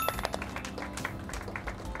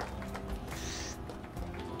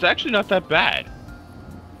 It's actually not that bad.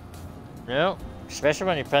 No, especially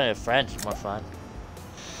when you're playing with friends, it's more fun.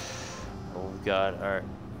 Oh god, alright.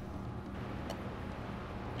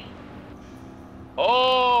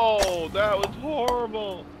 Oh, that was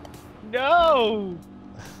horrible. No.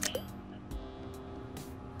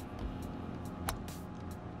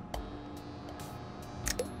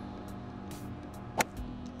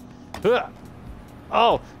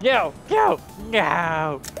 Oh, no, no,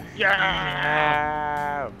 no.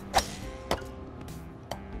 Yeah. No.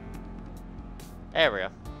 There we go.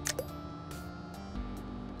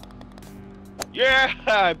 Yeah,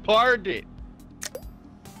 I barred it.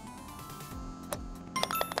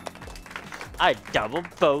 I double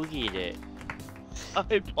bogeyed it.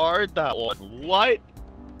 I barred that one. What?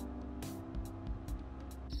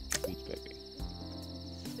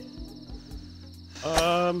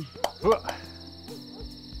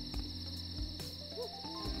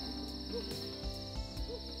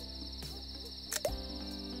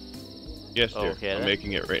 Yes, dear. Okay, I'm then.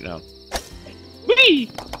 making it right now. Whee!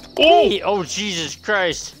 Oh! Hey, oh, Jesus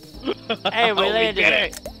Christ. Hey, we landed did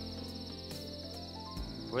it.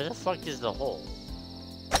 Where the fuck is the hole?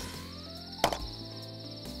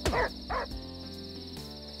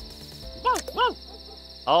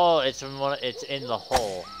 Oh, it's in one. It's in the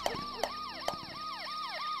hole.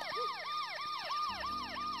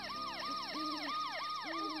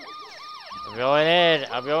 I'm going in.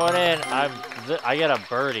 I'm going in. I got a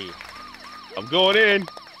birdie. I'm going in.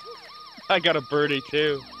 I got a birdie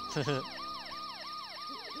too.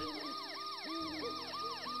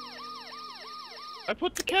 I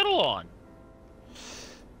put the kettle on.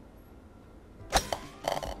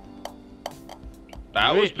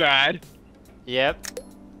 That was bad. Yep.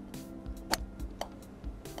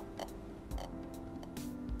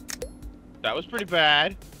 That was pretty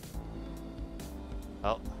bad.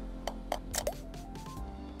 Oh.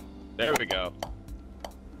 There we go.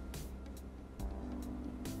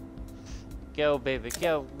 Go, baby,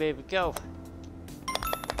 go, baby, go.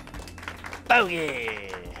 Bogey!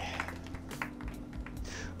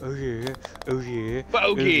 Oh yeah, oh yeah.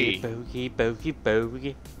 Bogey! Bogey, bogey,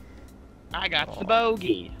 bogey. I got the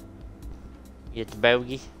bogey. You get the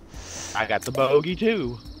bogey? I got the bogey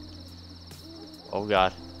too. Oh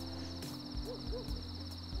god.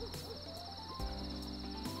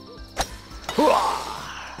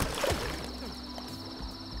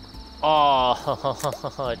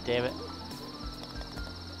 Oh, damn it.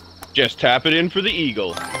 Just tap it in for the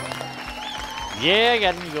eagle. Yeah, I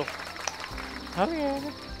got an eagle. Oh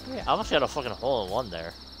yeah. Yeah, I almost got a fucking hole in one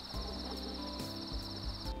there.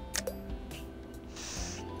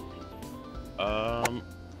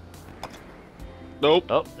 Nope.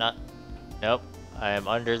 Oh, not. Nope. I am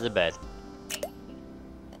under the bed.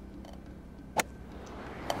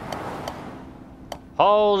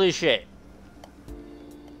 Holy shit.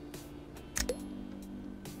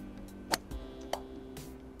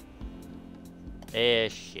 Eh,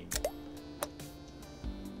 shit.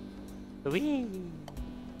 Whee!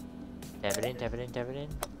 Tap it in, tap it in, tap it in.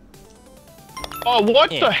 Oh, what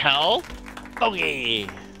the hell? Okay.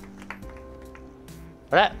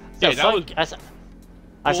 What? Yeah, that was.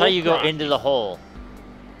 I saw you go crap. into the hole.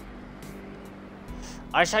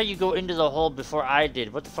 I saw you go into the hole before I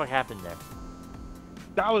did. What the fuck happened there?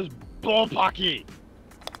 That was bullpucky.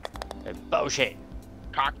 Bullshit.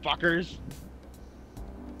 Cockfuckers.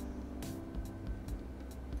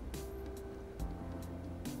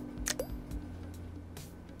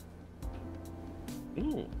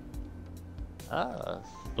 Ooh. Oh.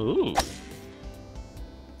 Ooh.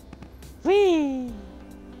 Whee!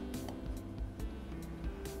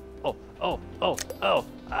 Oh, oh, oh, oh,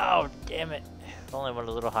 oh, damn it. If only I went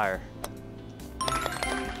a little higher.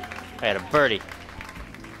 I had a birdie.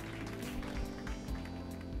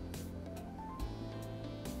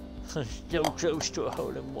 So close to a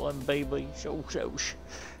hole-in-one, baby. So close.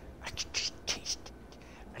 I can just taste it.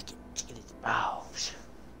 I can feel its mouths.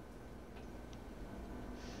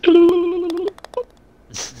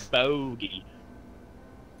 Bogey.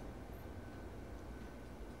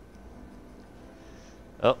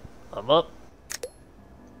 Oh, I'm up.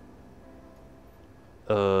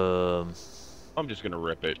 I'm just gonna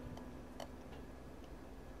rip it.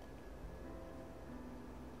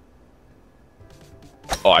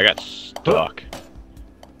 Oh, I got stuck.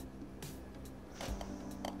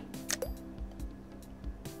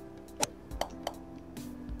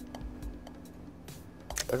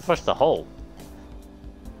 Where the fuck's the hole?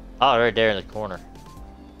 Oh, right there in the corner.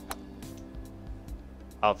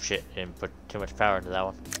 Oh shit, didn't put too much power into that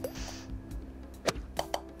one.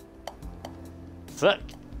 Fuck.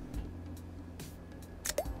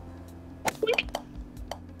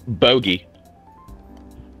 Bogey.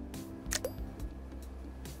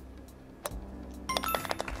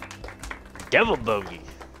 Devil bogey.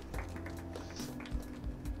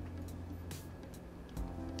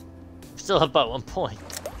 Still up by 1 point.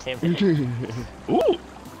 Damn it. Ooh.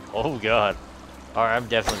 Oh god. Alright, I'm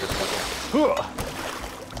definitely just fucking.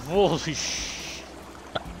 Holy sh.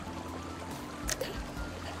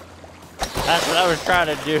 That's what I was trying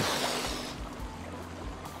to do.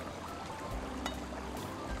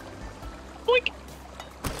 Boink.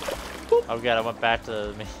 Oh god, I went back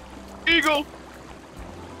to me. Eagle.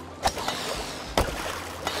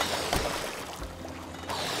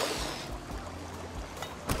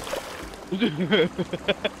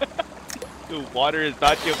 The water is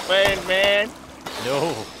not your friend, man.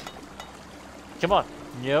 No. Come on.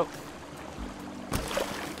 Nope.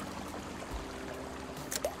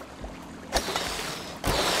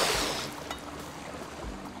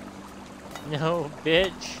 No,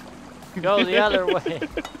 bitch. Go the other way.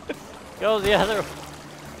 Go the other way.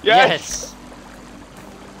 Yes.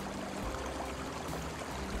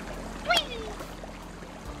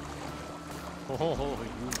 Oh,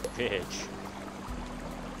 you bitch.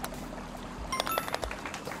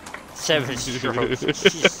 7 strokes.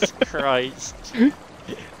 Jesus Christ.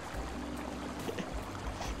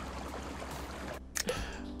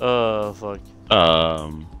 Oh, fuck.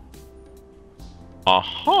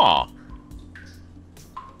 Aha!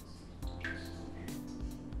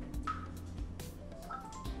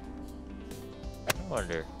 I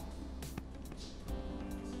wonder.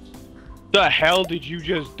 The hell did you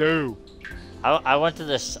just do? I went to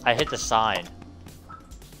this. I hit the sign.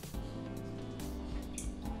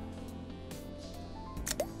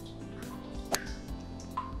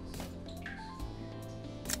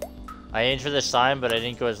 I aimed for the sign, but I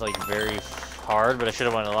didn't go as like very hard. But I should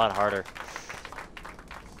have went a lot harder.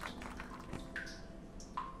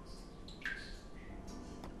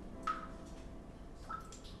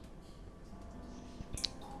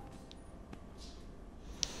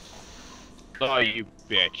 Oh, you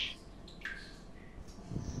bitch.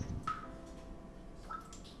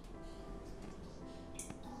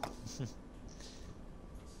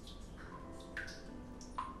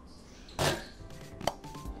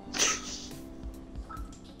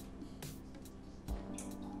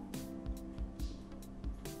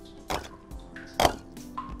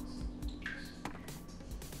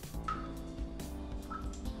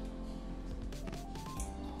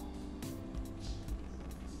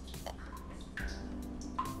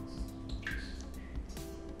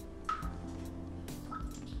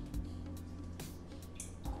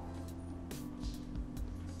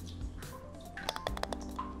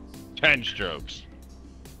 Ten strokes.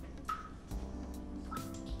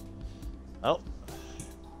 Oh.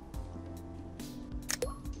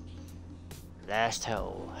 Last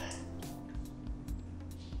hole.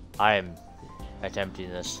 I am attempting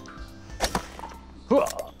this.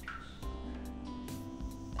 Hooah!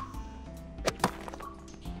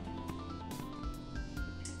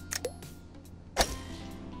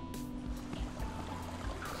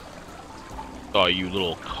 Oh, you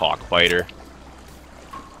little cockbiter.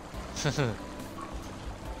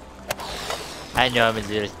 I know I'm a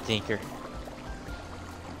little thinker.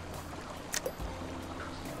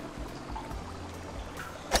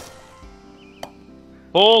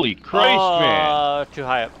 Holy Christ, man! Too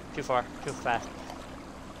high up, too far, too fast.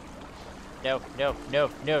 No, no, no,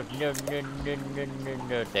 no, no, no, no, no, no,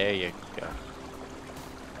 no. There you go.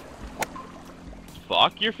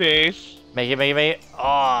 Fuck your face. Make it, make it, make it.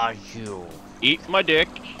 Oh, you. Eat my dick.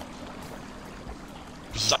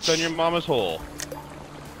 Suck on your mama's hole.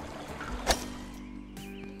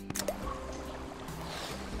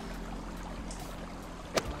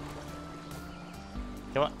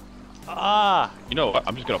 Come on. Ah! You know what?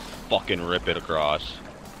 I'm just gonna fucking rip it across.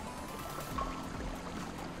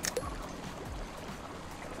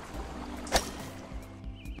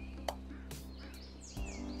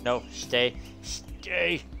 No, stay.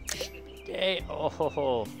 Stay. Stay. Oh, ho,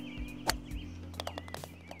 ho.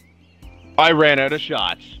 I ran out of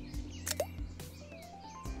shots.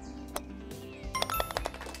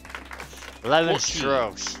 11 14.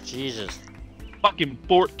 strokes. Jesus. Fucking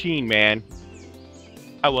 14, man.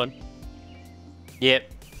 I won. Yep.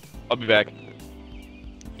 I'll be back.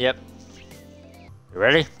 Yep. You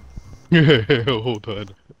ready? Hold on.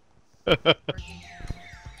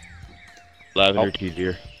 Lavender tea,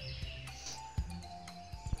 dear.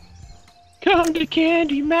 Come to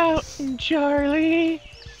Candy Mountain, Charlie.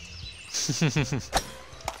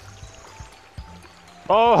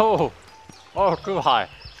 Oh! Oh, too high.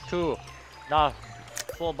 Too. Nah.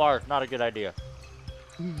 Full bar. Not a good idea.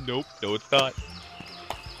 Nope, no it's not.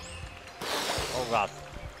 Oh, God.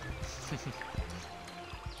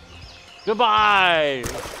 Goodbye!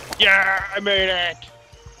 Yeah, I made it!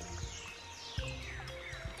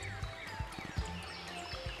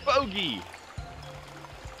 Bogey!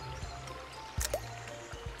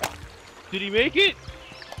 Did he make it?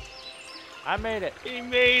 I made it. He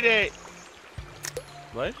made it!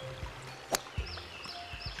 What?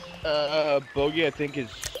 Bogey I think is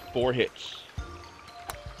 4 hits.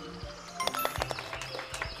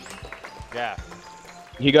 Yeah.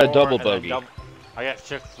 He got a double And then bogey. I got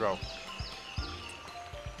 6 strokes.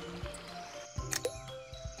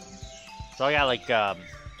 So I got like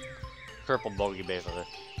triple bogey basically.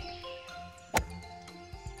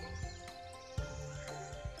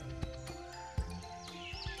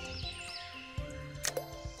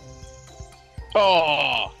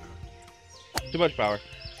 Oh! Too much power.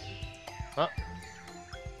 Huh?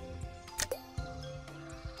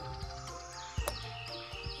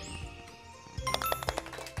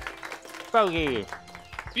 Bogey!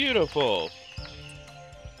 Beautiful!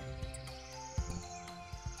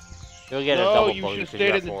 You'll get a No, double you bogey. should have 'cause stayed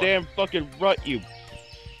got in the 4. damn fucking rut, you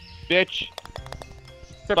bitch.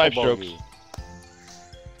 Triple 5 strokes. bogey.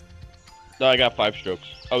 No, I got 5 strokes.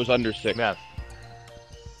 I was under 6. Yeah.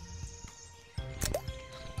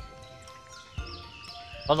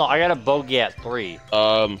 Oh no, I got a bogey at 3.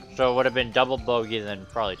 So it would have been double bogey, then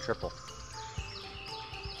probably triple.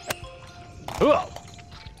 Oh!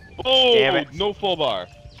 Damn it. No full bar.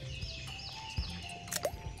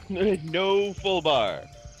 No full bar.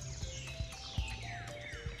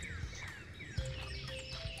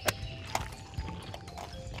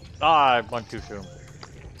 Ah, I went too soon.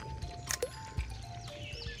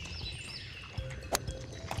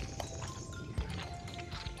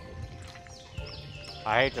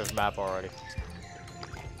 I hate this map already.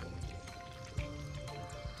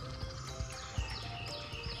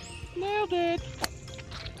 Nailed it.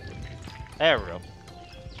 There we go.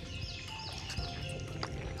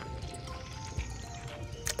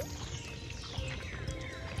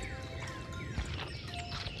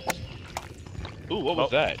 Ooh, what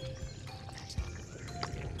was that?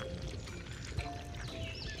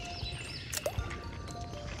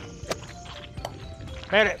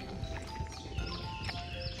 Made it!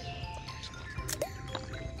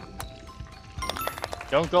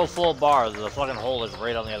 Don't go full bar, the fucking hole is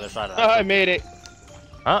right on the other side of that. I made it.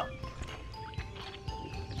 Huh?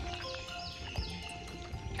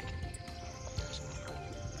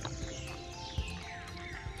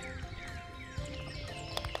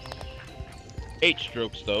 Eight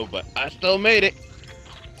strokes though, but I still made it.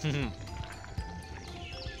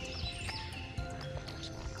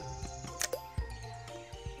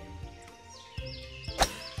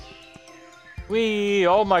 Wee!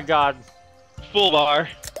 Oh my god. Full bar.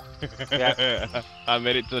 Yeah. I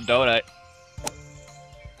made it to a donut.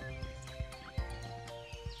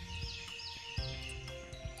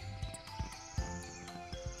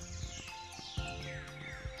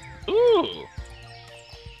 Ooh.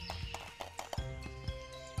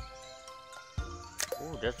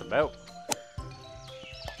 Ooh, just about.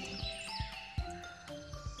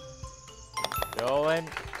 Going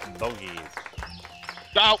bogeys.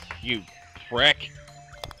 Oh, you prick.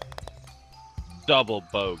 Double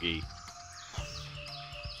bogey.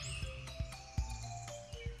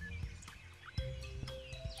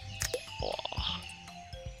 Oh.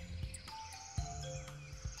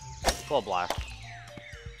 Full black.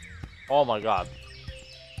 Oh my god.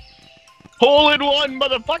 Hole in one,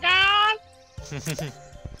 motherfucker!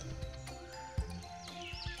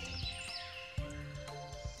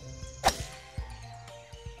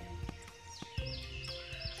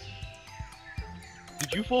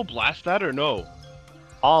 Did you full blast that or no?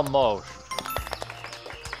 Almost.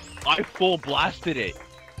 I full blasted it.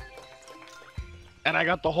 And I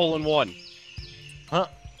got the hole in one. Huh?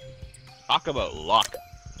 Talk about luck.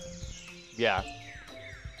 Yeah.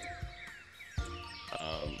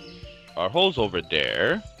 Our hole's over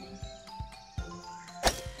there.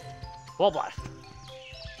 Full blast.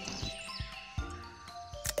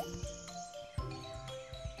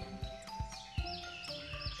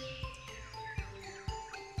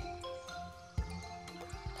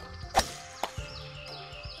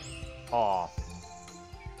 Aw.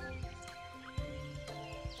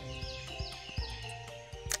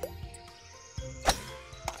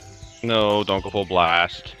 No, don't go full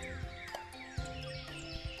blast.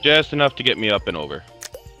 Just enough to get me up and over.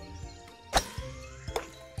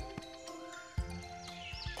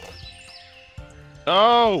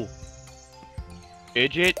 No!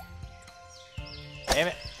 Idiot. Damn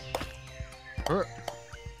it.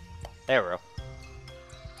 There we go.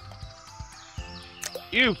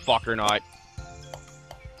 You fucker not.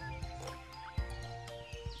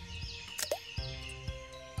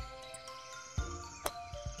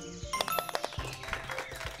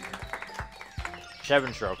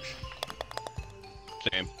 Seven strokes.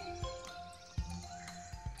 Same.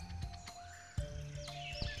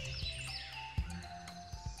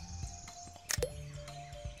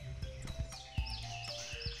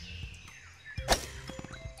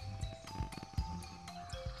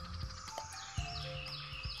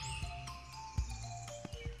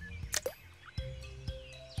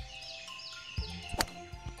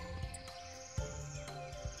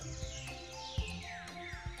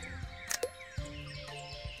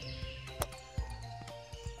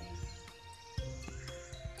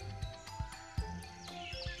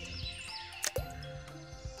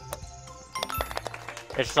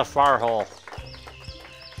 It's the far hole.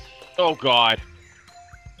 Oh god.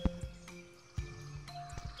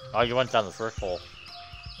 Oh, you went down the first hole.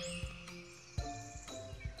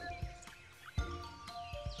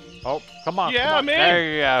 Oh, come on. Yeah, come on. man. There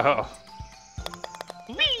you go.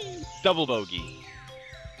 Whee! Double bogey.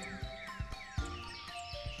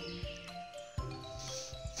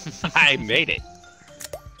 I made it.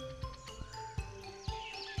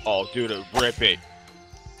 Oh, dude, rip it.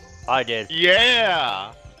 I did.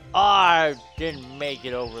 Yeah! I didn't make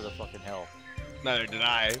it over the fucking hill. Neither did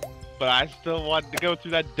I. But I still wanted to go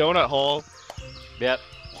through that donut hole. Yep.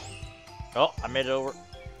 Oh, I made it over.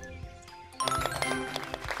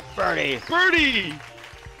 Birdie! Birdie!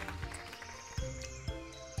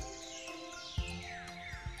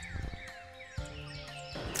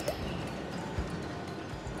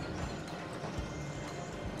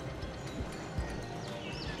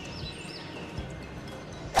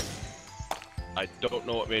 I don't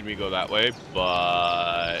know what made me go that way,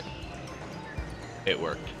 but it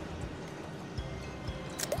worked.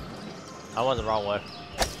 I went the wrong way.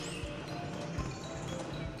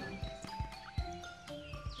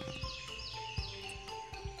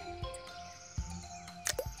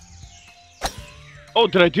 Oh,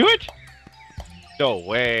 did I do it? No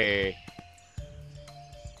way.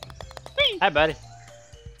 Hi, buddy.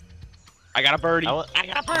 I got a birdie. I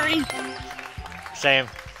got a birdie. Same.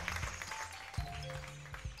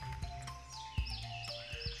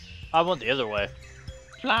 I went the other way.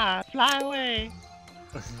 Fly, fly away.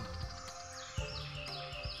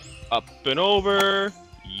 Up and over.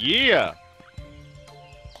 Yeah.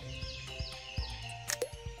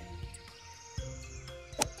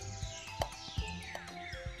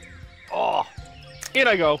 Oh, In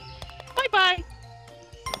I go. Bye-bye.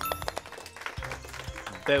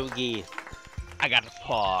 bogey. I got a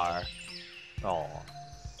par. Oh.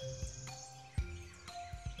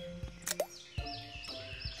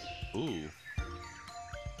 Ooh.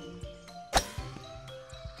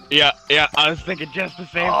 Yeah, I was thinking just the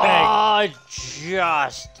same thing. Oh,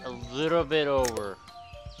 just a little bit over.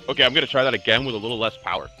 Okay, I'm gonna try that again with a little less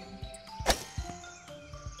power.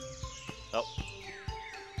 Oh.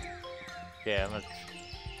 Yeah, I'm gonna...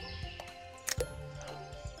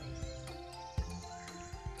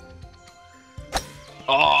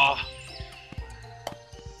 Oh,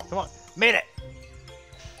 Come on, made it!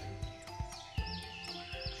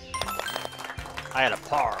 I had a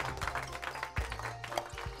par.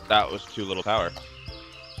 that was too little power.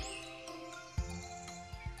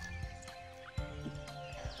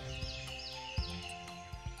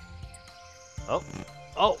 Oh.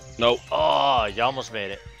 Oh. Nope. Oh, you almost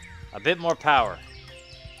made it. A bit more power.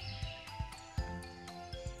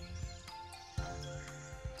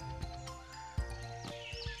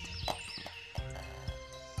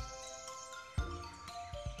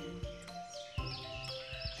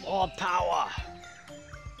 More power.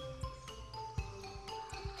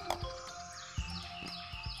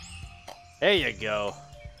 There you go.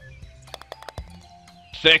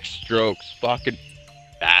 6 strokes. Fucking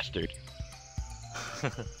bastard.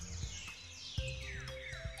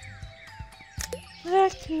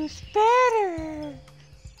 Look who's better.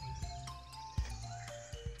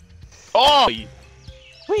 Oh! Wait,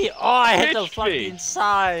 oh, I hit the Pitch fucking me.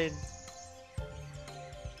 sign.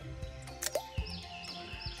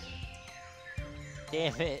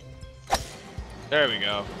 Damn it. There we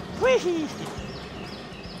go. Whee!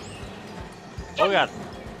 Oh god.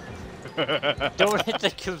 Don't hit the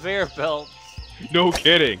conveyor belt. No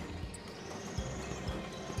kidding.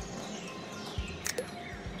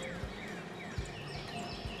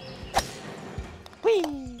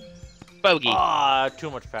 Whee! Bogey. Ah, too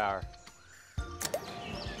much power.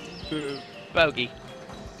 Bogey.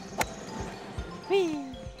 Whee!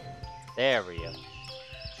 There we go.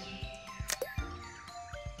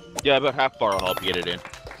 Yeah, about half bar will help you get it in.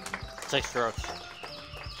 6 strokes.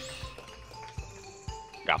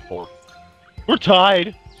 Got 4. We're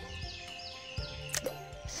tied.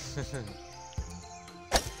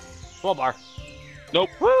 Full bar. Nope.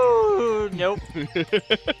 Woo! Nope.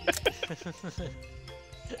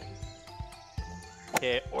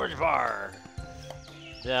 Okay, orange bar.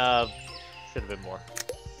 Should have been more.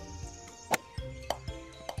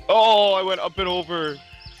 Oh, I went up and over.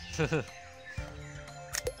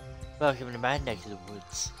 Welcome to my neck of the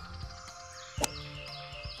woods.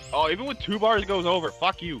 Oh, even with 2 bars it goes over.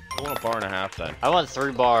 Fuck you. I want a bar and a half then. I won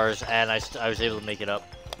 3 bars and I was able to make it up.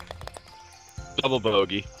 Double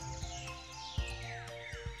bogey.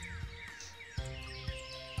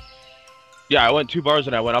 Yeah, I went 2 bars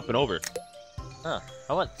and I went up and over. Huh.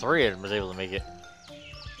 I went 3 and was able to make it.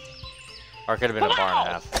 Or it could have been a bar and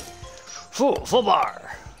a half. Full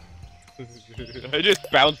bar! I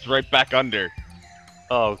just bounced right back under.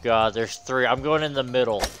 Oh god, there's 3. I'm going in the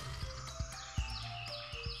middle.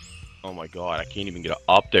 Oh my god, I can't even get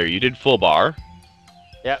up there. You did full bar?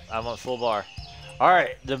 Yep, I went full bar.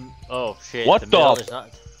 Alright, oh shit. What the middle the- is not...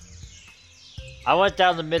 I went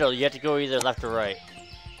down the middle. You have to go either left or right.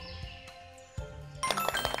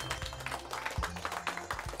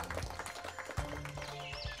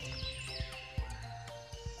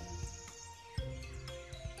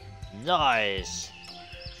 Nice.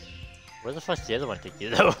 Where the fuck's the other one take you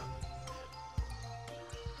though?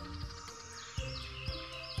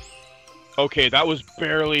 Okay, that was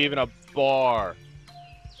barely even a bar.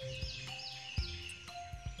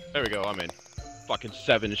 There we go, I'm in. Fucking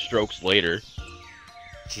 7 strokes later.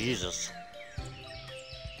 Jesus.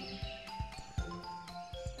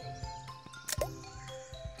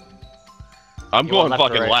 I'm You going want left or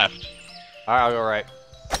fucking right? left. Alright, I'll go right.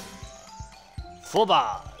 Full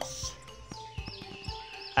bars.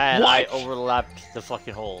 And I What? overlapped the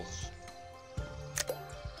fucking holes.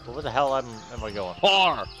 But where the hell am I going?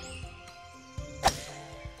 Bar!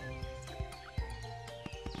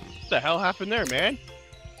 What the hell happened there, man?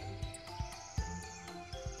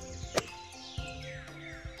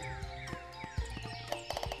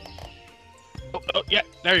 Oh, yeah,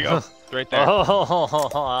 there you go. It's right there. Oh,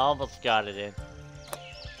 I almost got it in.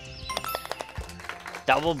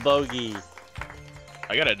 Double bogey.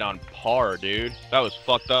 I got it on par, dude. That was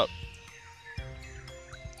fucked up.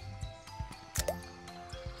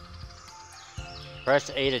 Press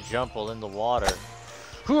A to jump while in the water.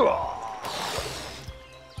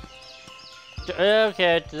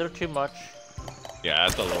 Okay, a little too much. Yeah,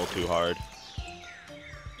 that's a little too hard.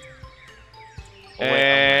 Oh,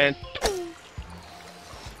 And...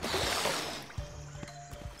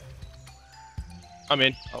 I'm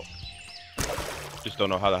in. Oh. Just don't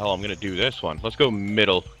know how the hell I'm gonna do this one. Let's go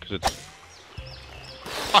middle, because it's...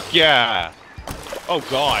 Fuck yeah! Oh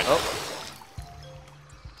god! Oh.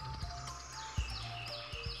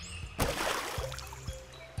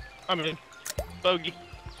 I'm in. Bogey.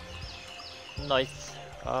 Nice.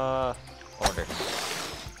 Order.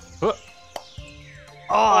 Oh,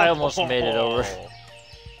 I almost made it over.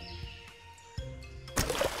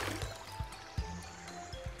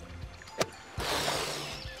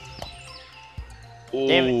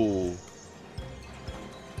 Damn it. Ooh.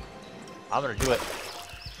 I'm gonna do it.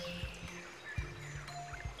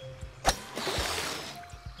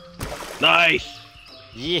 Nice!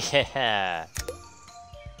 Yeah.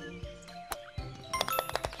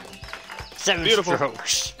 7 Beautiful.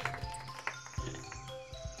 strokes.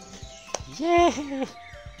 Yeah.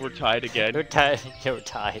 We're tied again. We're tied. We're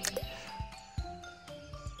tied.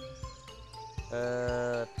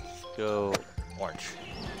 Let's go orange.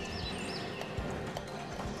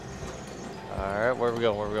 Alright, where are we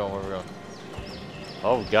going? Where are we going? Where are we going?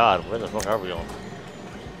 Oh god, where the fuck are we going?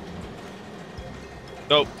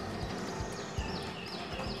 Nope.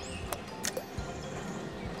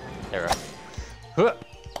 There we go.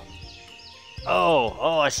 Oh,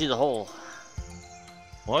 oh, I see the hole.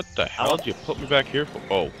 What the hell did you put me back here for?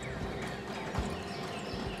 Oh.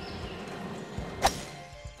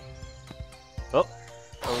 Oh.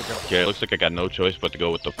 Oh, we Okay, it looks like I got no choice but to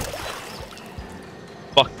go with the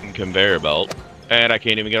fucking conveyor belt. And I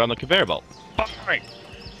can't even get on the conveyor belt. Fine.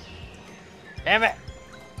 Damn it!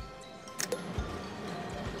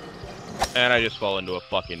 And I just fall into a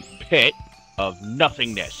fucking pit of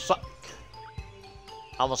nothingness. Fuck.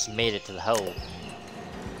 Almost made it to the hole.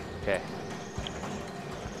 Okay.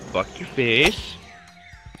 Fuck your face.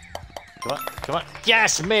 Come on, come on.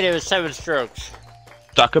 Yes, made it with 7 strokes.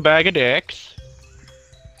 Suck a bag of dicks.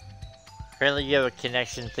 Apparently you have a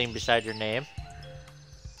connection thing beside your name.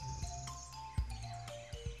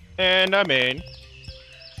 And I'm in.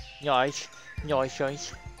 Nice. Nice,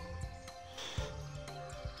 nice.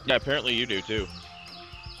 Yeah, apparently you do too.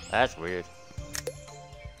 That's weird.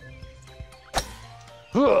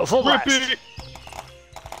 Full blast. Rip it.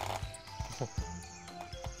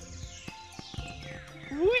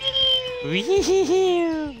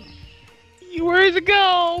 Where's it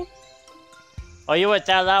go? Oh, you went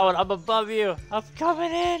down that one. I'm above you. I'm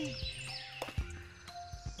coming in.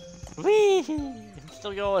 Whee! I'm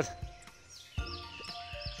still going.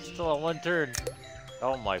 Still on 1 turn.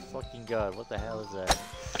 Oh my fucking god. What the hell is that?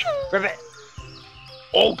 Rip it!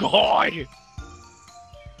 Oh god!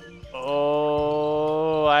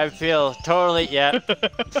 Oh, I feel totally, yeah.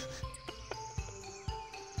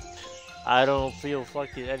 I don't feel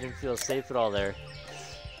fucking, I didn't feel safe at all there.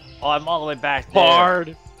 Oh, I'm all the way back there.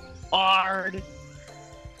 Hard! Hard!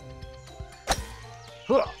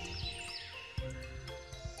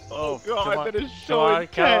 Oh god, that is so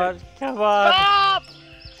intense! Come on! Stop!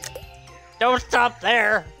 Don't stop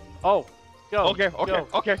there! Oh, go. Okay, okay, go.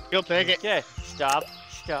 okay, you'll take it. Okay, stop,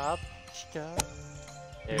 stop, stop.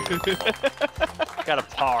 There you go. Got a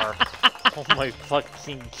par. Oh my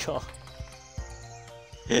fucking god.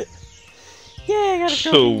 Yeah, I got a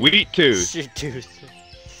Sweet tooth. Sweet tooth.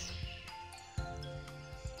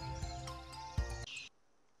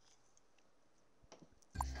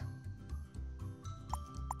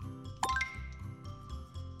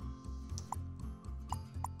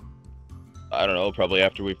 I don't know, probably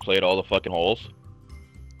after we've played all the fucking holes.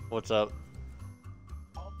 What's up?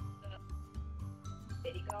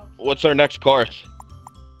 What's our next course?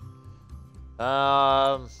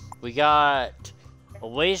 We got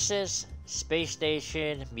Oasis, Space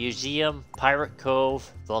Station, Museum, Pirate Cove,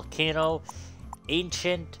 Volcano,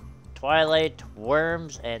 Ancient, Twilight,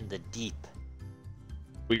 Worms, and the Deep.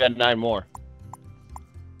 We got 9 more.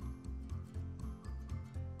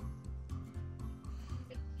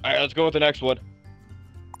 Alright, let's go with the next one.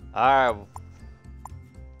 Alright.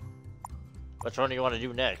 Which one do you want to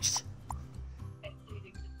do next?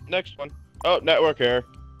 Next one. Oh, network error.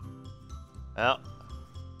 Oh.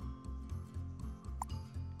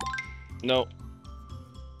 No.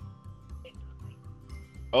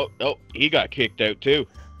 Oh, no, he got kicked out too.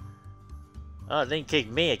 Oh, it didn't kick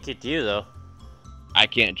me, it kicked you though. I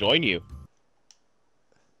can't join you.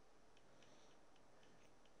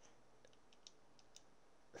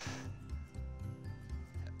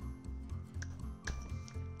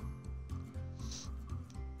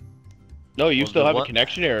 No, you still have a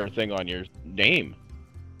connection error thing on your name.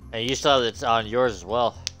 And you still have it on yours as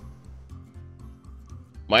well.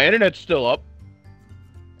 My internet's still up.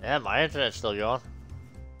 Yeah, my internet's still going.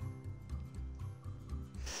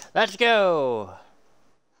 Let's go!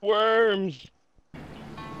 Worms!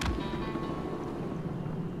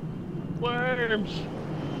 Worms!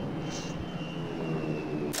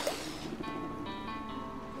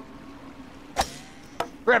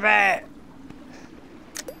 Rip it!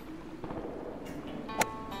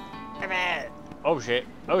 Rip it! Oh shit,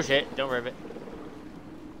 oh shit, don't rip it.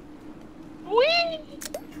 Whee!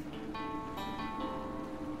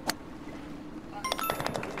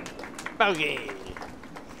 Bogey!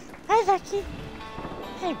 Hi, Lucky.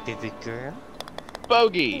 Hey, baby girl.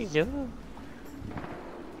 Bogey! Hello.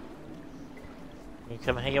 You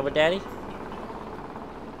come hang out with Daddy?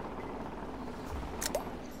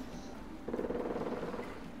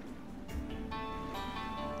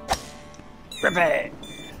 Rip it!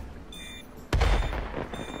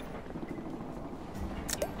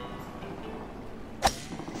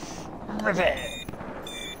 Rip it!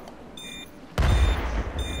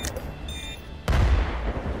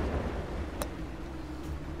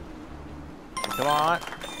 Come on.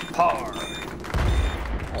 Par.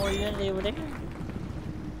 Oh, you gonna lay over there?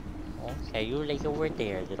 Okay, you lay over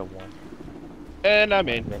there, little one. And I'm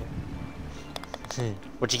in.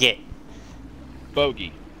 What'd you get?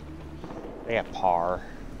 Bogey. I got par.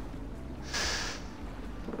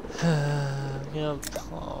 Yeah,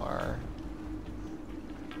 par.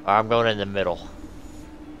 I'm going in the middle.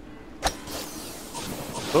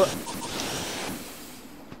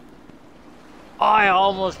 I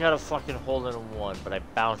almost got a fucking hole in one, but I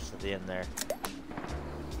bounced at the end there.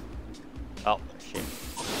 Oh, shit.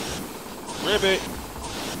 Ribbit!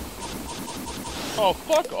 Oh,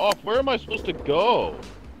 fuck off. Where am I supposed to go?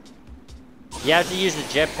 You have to use the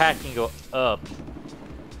jetpack and go up.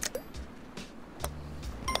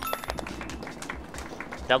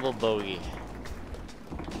 Double bogey.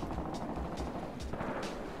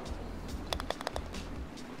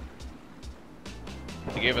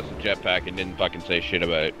 He gave us a jetpack and didn't fucking say shit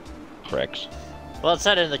about it. Pricks. Well, it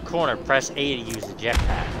said in the corner, press A to use the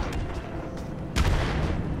jetpack.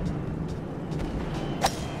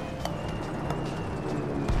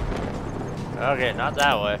 Okay, not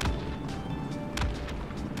that way.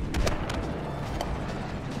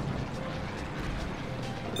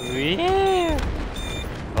 Yeah.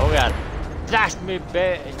 Oh god. Blast me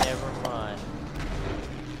back. Never mind.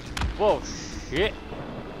 Whoa, shit.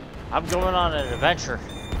 I'm going on an adventure.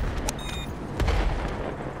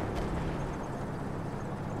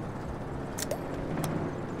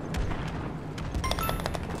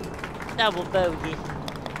 Double bogey.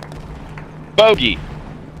 Bogey!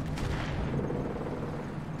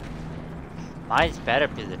 Mine's better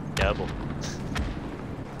because it's double.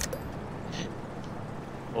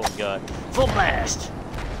 Oh god. Full blast!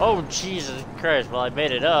 Oh Jesus Christ, well I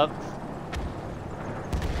made it up.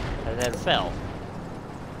 And then fell.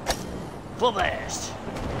 Full blast!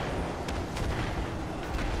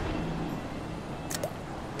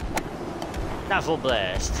 Not full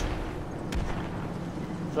blast.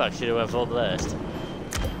 Fuck, should've went full blast.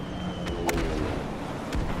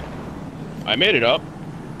 I made it up.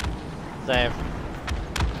 Same.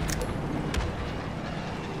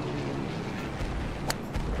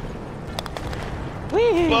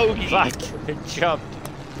 Whee! Bogey! Fuck, it jumped.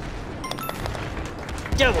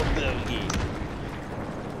 Double bogey!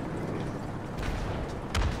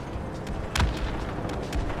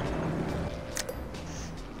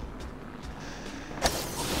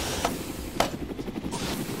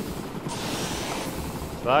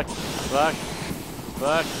 Fuck, fuck.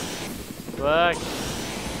 Fuck. Fuck.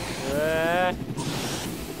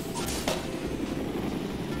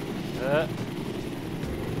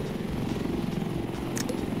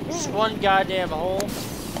 This is one goddamn hole.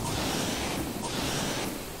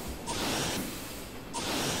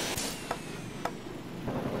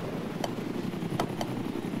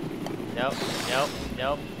 Nope, nope,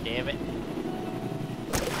 nope, damn it.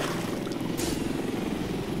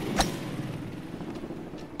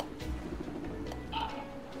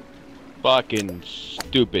 Fucking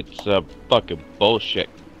stupid fucking bullshit.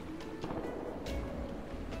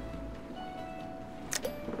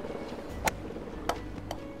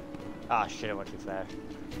 Ah, shit, I went too fast.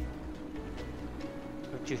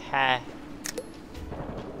 Went too high.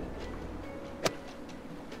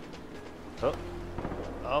 Oh.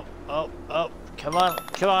 Oh, oh, oh. Come on,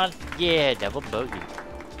 come on. Yeah, double bogey.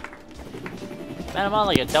 Man, I'm on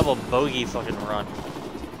like a double bogey fucking run.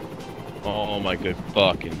 Oh my good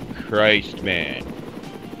fucking Christ, man.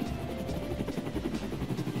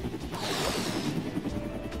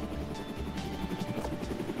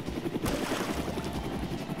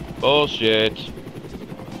 Bullshit.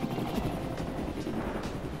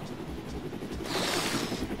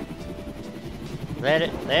 Let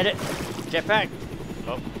it. Get back.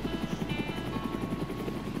 Oh.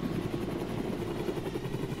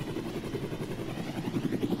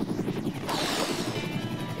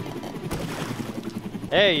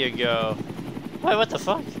 There you go. Wait, what the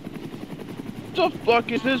fuck? The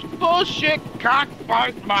fuck is this bullshit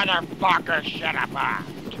cockfight motherfucker shit about?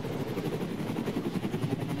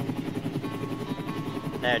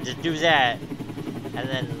 There, just do that. And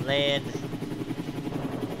then land.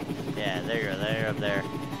 Yeah, there you go, there, up there.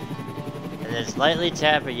 And then slightly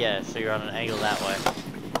tap it, yeah, so you're on an angle that way.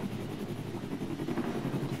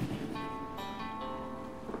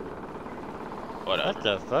 Whatever. What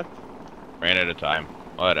the fuck? Ran out of time.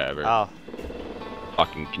 Whatever. Oh.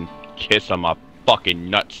 Fucking can kiss on my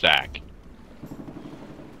fucking nutsack.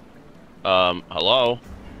 Hello?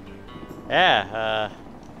 Yeah,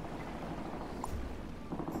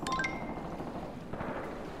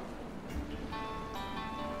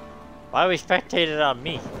 why are we spectated on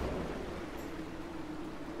me?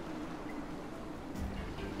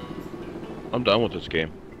 I'm done with this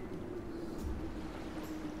game.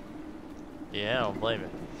 Yeah, I don't blame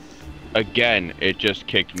it. Again, it just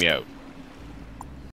kicked me out.